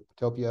nature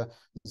utopia,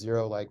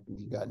 0, like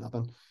you got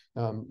nothing.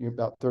 You're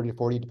about 30 to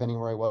 40, depending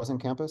on where I was on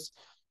campus.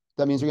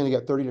 That means you're going to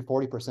get 30 to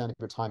 40% of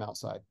your time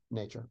outside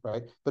nature,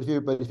 right? But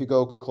if you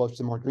go close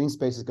to more green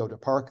spaces, go to a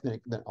park, then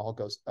it all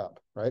goes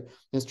up, right? And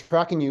it's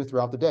tracking you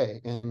throughout the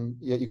day, and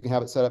you can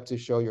have it set up to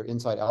show your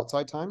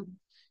inside-outside time,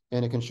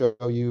 and it can show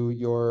you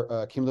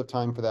your cumulative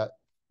time for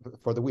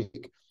the week.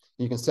 And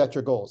you can set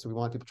your goals. So we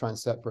want people to try and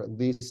set for at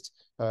least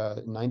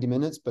 90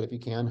 minutes, but if you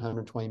can,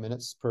 120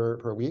 minutes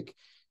per week.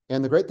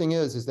 And the great thing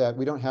is that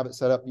we don't have it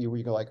set up where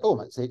you go like, oh,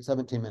 I'm at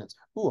 17 minutes.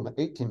 Oh, I'm at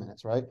 18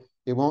 minutes, right?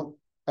 It won't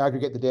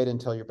aggregate the data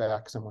until you're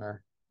back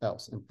somewhere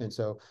else. And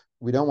so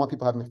we don't want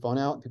people having their phone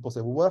out. People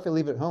say, well, what if I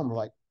leave it at home? We're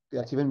like,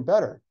 that's even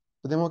better.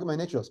 But then we'll get my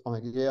nature dose. I'm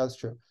like, yeah, that's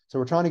true. So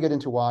we're trying to get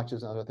into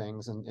watches and other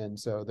things. And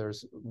so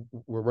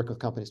we're working with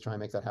companies trying to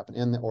make that happen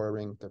in the Oura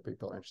Ring that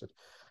people are interested.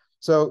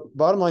 So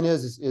bottom line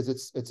is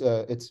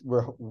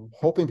we're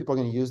hoping people are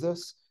going to use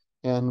this.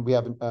 And we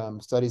have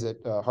studies at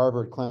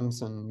Harvard,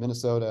 Clemson,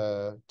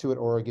 Minnesota, 2 at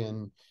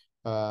Oregon,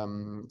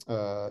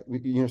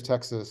 University of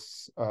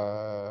Texas,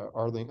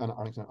 Arlington,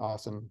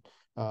 Austin,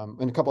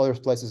 and a couple other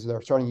places that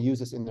are starting to use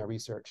this in their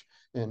research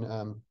and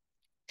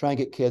try and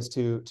get kids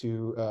to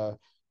try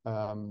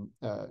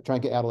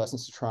and get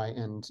adolescents to try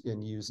and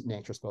use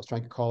nature spells, try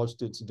and get college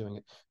students to doing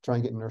it, try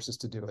and get nurses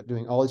to do it,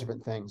 doing all these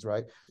different things,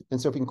 right? And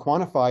so if you can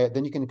quantify it,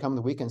 then you can come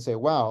the weekend and say,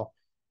 wow,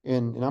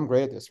 and I'm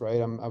great at this,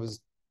 right? I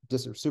was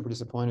just super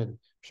disappointed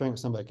showing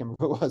somebody, I can't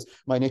remember who it was,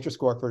 my nature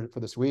score for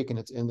this week, and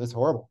it's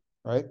horrible,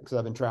 right? Because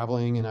I've been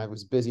traveling and I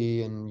was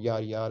busy and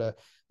yada yada.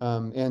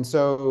 And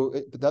so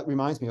that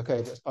reminds me,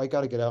 okay, I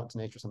got to get out to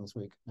nature some this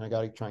week, and I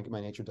got to try and get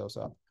my nature dose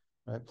up,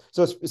 right?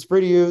 So it's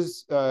free to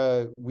use.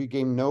 We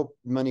gain no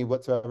money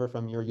whatsoever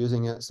from your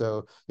using it.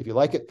 So if you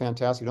like it,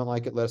 fantastic. If you don't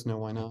like it, let us know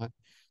why not.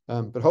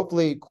 But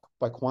hopefully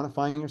by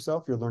quantifying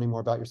yourself, you're learning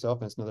more about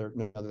yourself, and it's another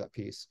that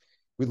piece.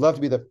 We'd love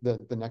to be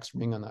the next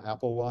ring on the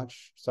Apple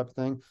Watch type of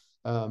thing.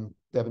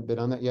 They haven't bid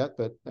on that yet,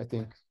 but I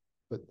think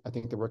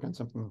they're working on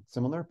something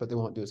similar, but they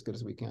won't do as good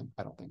as we can,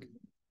 I don't think.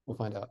 We'll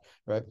find out,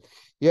 right?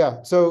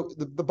 Yeah, so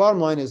the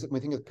bottom line is that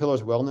when we think of pillars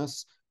of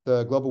wellness,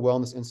 the Global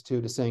Wellness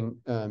Institute is saying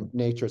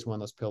nature is one of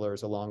those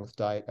pillars, along with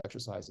diet,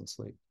 exercise, and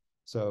sleep.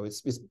 So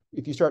it's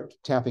if you start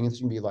tapping into,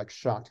 you can be like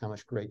shocked how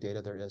much great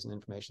data there is and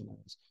information there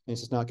is. And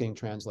it's just not getting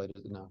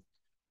translated enough.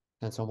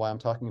 And so why I'm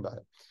talking about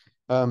it.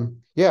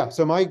 Yeah,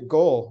 so my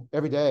goal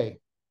every day,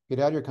 get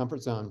out of your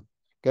comfort zone,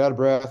 get out of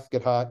breath,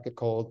 get hot, get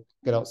cold,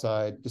 get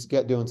outside, just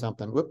get doing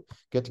something.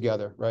 Get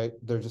together, right?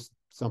 There's just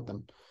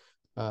something.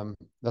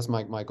 That's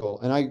my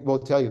goal. And I will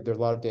tell you, there are a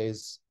lot of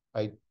days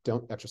I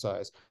don't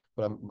exercise,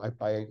 but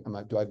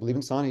do I believe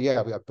in sauna? Yeah,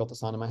 I've built a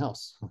sauna in my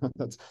house.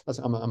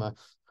 I'm a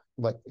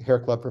like hair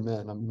club for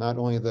men. I'm not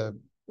only the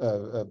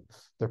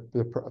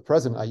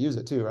president, I use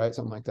it too, right?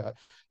 Something like that.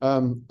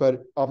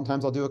 But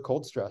oftentimes I'll do a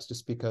cold stress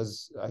just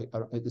because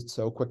it's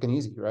so quick and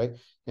easy, right?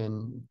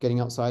 And getting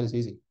outside is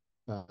easy,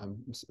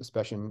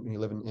 especially when you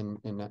live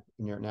in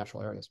your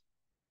natural areas.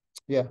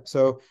 Yeah,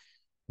 so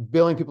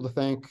billing people to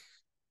thank.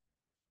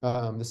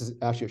 This is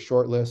actually a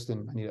short list,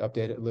 and I need to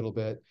update it a little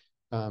bit.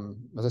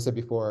 As I said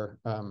before,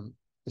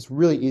 it's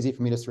really easy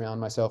for me to surround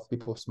myself with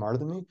people smarter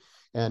than me.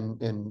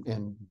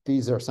 And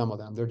these are some of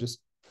them. They're just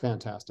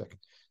fantastic.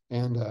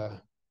 And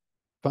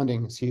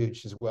funding is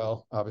huge as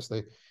well,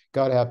 obviously.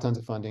 Got to have tons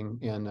of funding,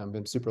 and I've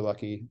been super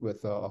lucky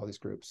with all these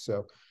groups.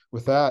 So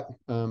with that,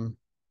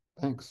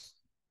 thanks.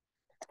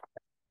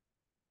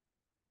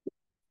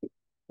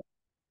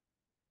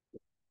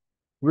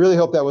 Really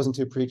hope that wasn't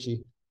too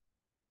preachy.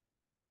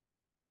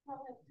 I'll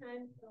have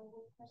time for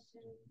one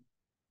question.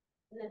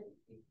 And then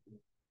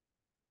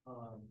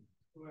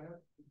so I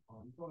have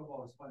you talk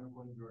about spinal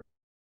cord injury,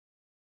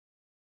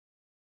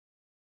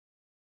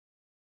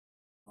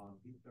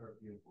 heat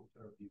therapy and foot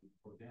therapy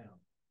for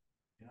down.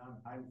 And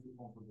I don't feel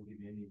comfortable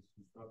giving any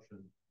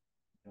instruction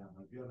down.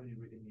 Do you have any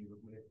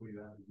what you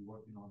have to be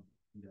working on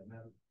in that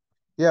matter?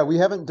 Yeah, we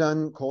haven't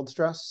done cold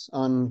stress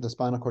on the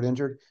spinal cord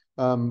injured.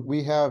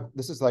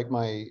 This is like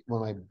one of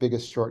my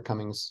biggest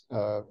shortcomings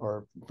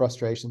or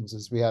frustrations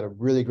is we had a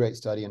really great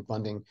study in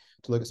funding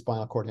to look at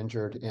spinal cord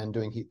injured and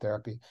doing heat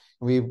therapy.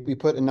 And we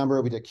put a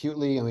number, we did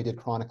acutely and we did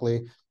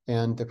chronically,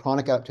 and the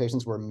chronic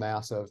adaptations were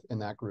massive in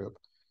that group.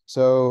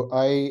 So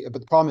but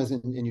the problem is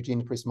in Eugene,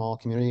 a pretty small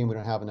community, and we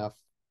don't have enough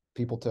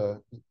people to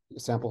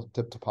sample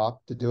to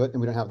pop to do it, and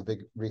we don't have the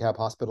big rehab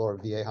hospital or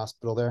VA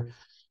hospital there.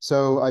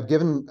 So I've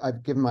given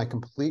my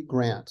complete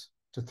grant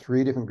to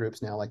 3 different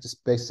groups now, like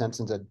just base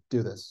sense and said,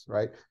 do this,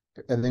 right?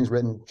 Everything's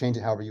written, change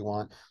it however you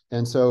want.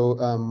 And so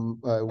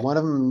one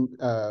of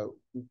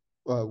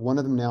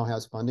them now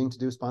has funding to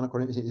do spinal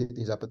cord.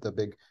 He's up at the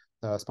big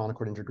spinal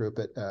cord injury group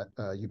at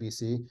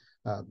UBC,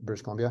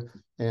 British Columbia,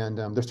 and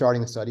they're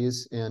starting the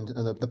studies. And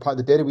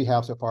the data we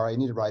have so far, I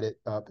need to write it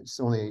up.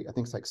 It's only, I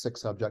think it's like 6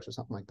 subjects or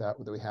something like that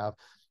we have.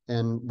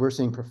 And we're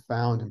seeing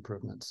profound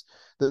improvements.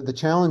 The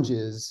challenge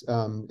is,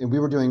 and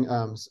we're doing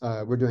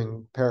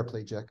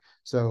paraplegic.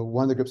 So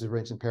one of the groups is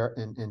arranged in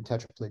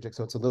tetraplegic.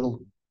 So it's a little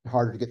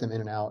harder to get them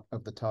in and out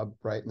of the tub,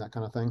 right, and that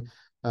kind of thing.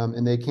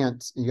 And they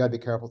can't. You got to be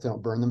careful they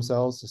don't burn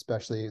themselves.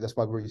 Especially that's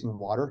why we're using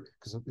water,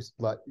 because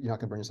you're not going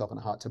to burn yourself in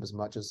a hot tub as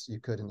much as you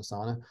could in the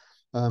sauna.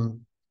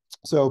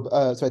 So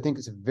I think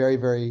it's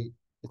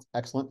it's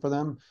excellent for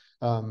them.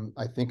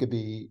 I think it'd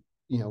be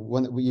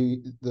one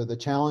that the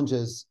challenge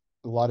is,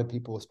 a lot of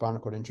people with spinal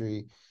cord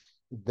injury,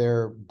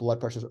 their blood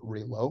pressures are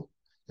really low.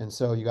 And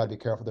so you got to be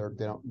careful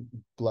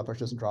blood pressure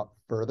doesn't drop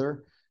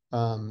further.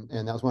 And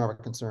that was one of our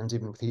concerns.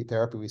 Even with heat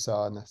therapy, we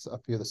saw in a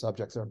few of the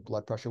subjects, their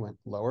blood pressure went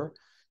lower.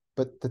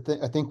 But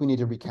I think we need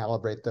to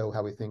recalibrate, though,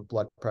 how we think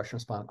blood pressure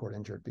and spinal cord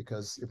injured,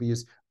 because if we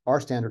use our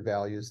standard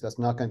values, that's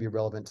not going to be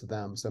relevant to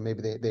them. So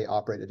maybe they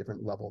operate at a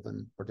different level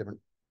or different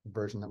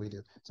version that we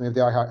do. So maybe they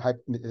are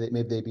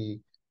maybe they be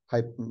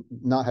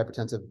not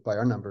hypertensive by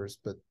our numbers,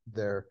 but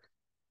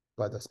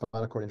by the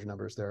spinal cord injury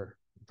numbers, they're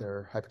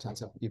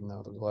hypertensive, even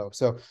though they're low.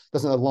 So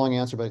that's not a long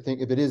answer, but I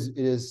think if it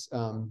is,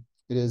 I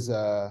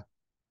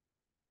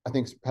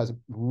think has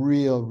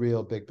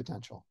real big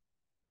potential.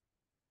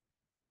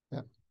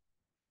 Yeah.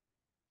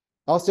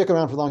 I'll stick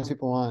around for as long as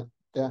people want.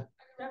 Yeah.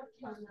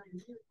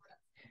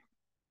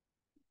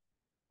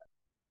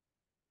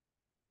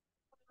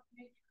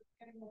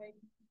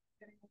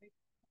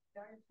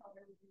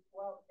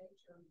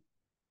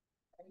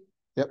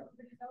 Yep.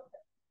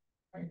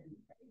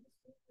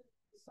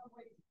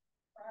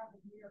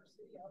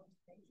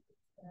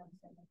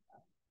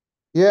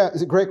 Yeah,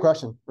 it's a great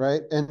question,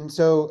 right? And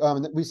so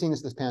we've seen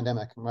this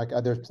pandemic. Like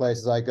there's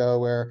places I go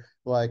where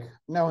like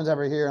no one's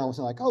ever here, and all of a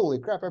sudden like holy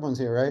crap, everyone's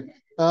here, right?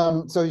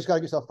 So you just got to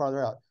get yourself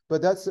farther out.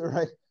 But that's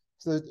right.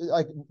 So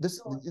like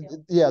this,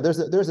 yeah. This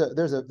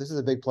is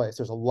a big place.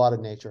 There's a lot of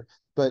nature.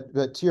 But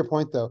to your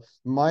point though,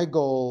 my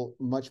goal,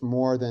 much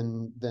more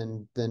than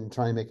trying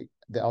to make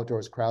the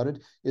outdoors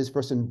crowded, is for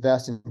us to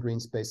invest in green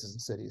spaces in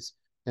cities.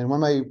 And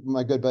one of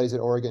my good buddies at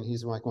Oregon,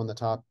 he's like one of the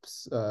top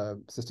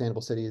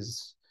sustainable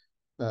cities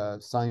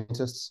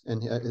scientists,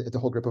 and the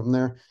whole group of them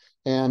there.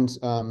 And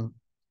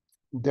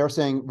they're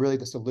saying really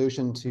the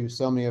solution to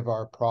so many of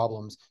our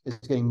problems is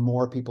getting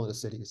more people into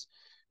cities,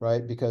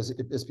 right? Because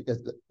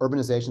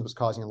urbanization was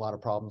causing a lot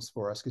of problems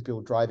for us, because people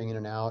driving in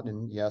and out,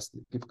 and yes,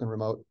 people can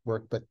remote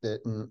work, but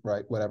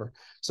right, whatever.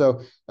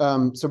 So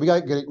we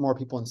got to get more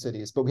people in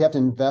cities, but we have to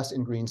invest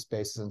in green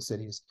spaces in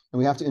cities, and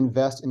we have to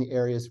invest in the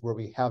areas where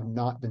we have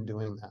not been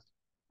doing that,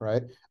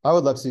 right? I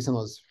would love to see some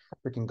of those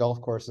freaking golf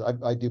courses.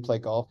 I do play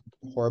golf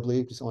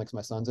horribly, just only because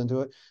my son's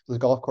into it. So the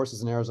golf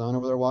courses in Arizona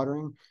where they're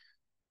watering,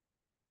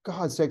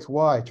 God's sakes,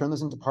 why? Turn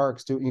those into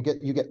parks. You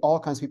get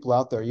all kinds of people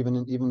out there,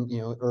 even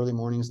early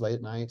mornings,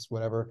 late nights,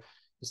 whatever.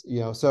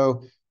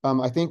 So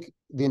I think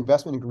the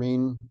investment in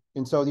green,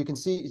 and so you can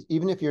see,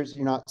 even if you're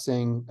not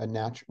saying a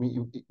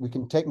natural, we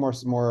can take more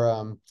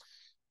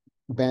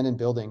abandoned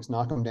buildings,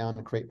 knock them down,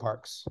 and create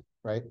parks,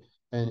 right?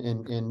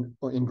 And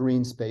in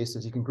green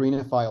spaces, you can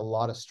greenify a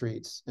lot of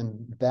streets,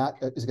 and that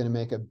is going to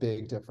make a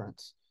big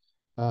difference.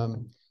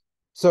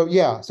 So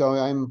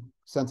I'm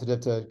sensitive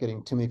to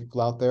getting too many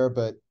people out there,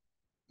 but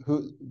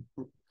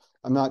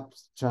I'm not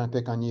trying to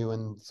pick on you,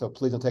 and so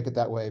please don't take it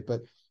that way.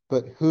 But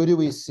who do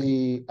we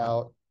see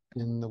out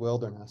in the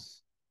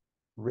wilderness?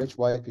 Rich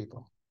white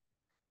people,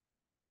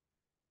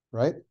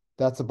 right?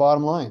 That's the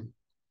bottom line.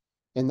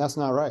 And that's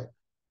not right.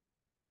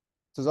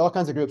 So there's all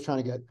kinds of groups trying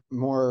to get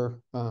more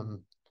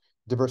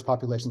diverse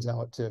populations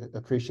out to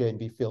appreciate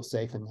and feel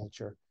safe in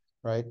nature,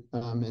 right?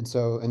 And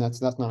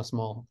that's not a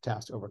small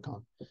task to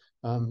overcome.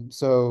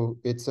 So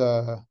it's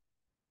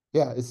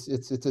yeah, it's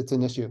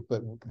an issue,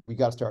 but we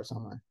got to start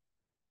somewhere.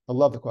 I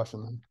love the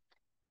question then.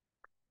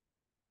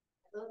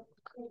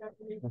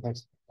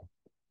 Thanks.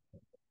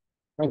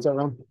 Thanks,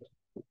 everyone.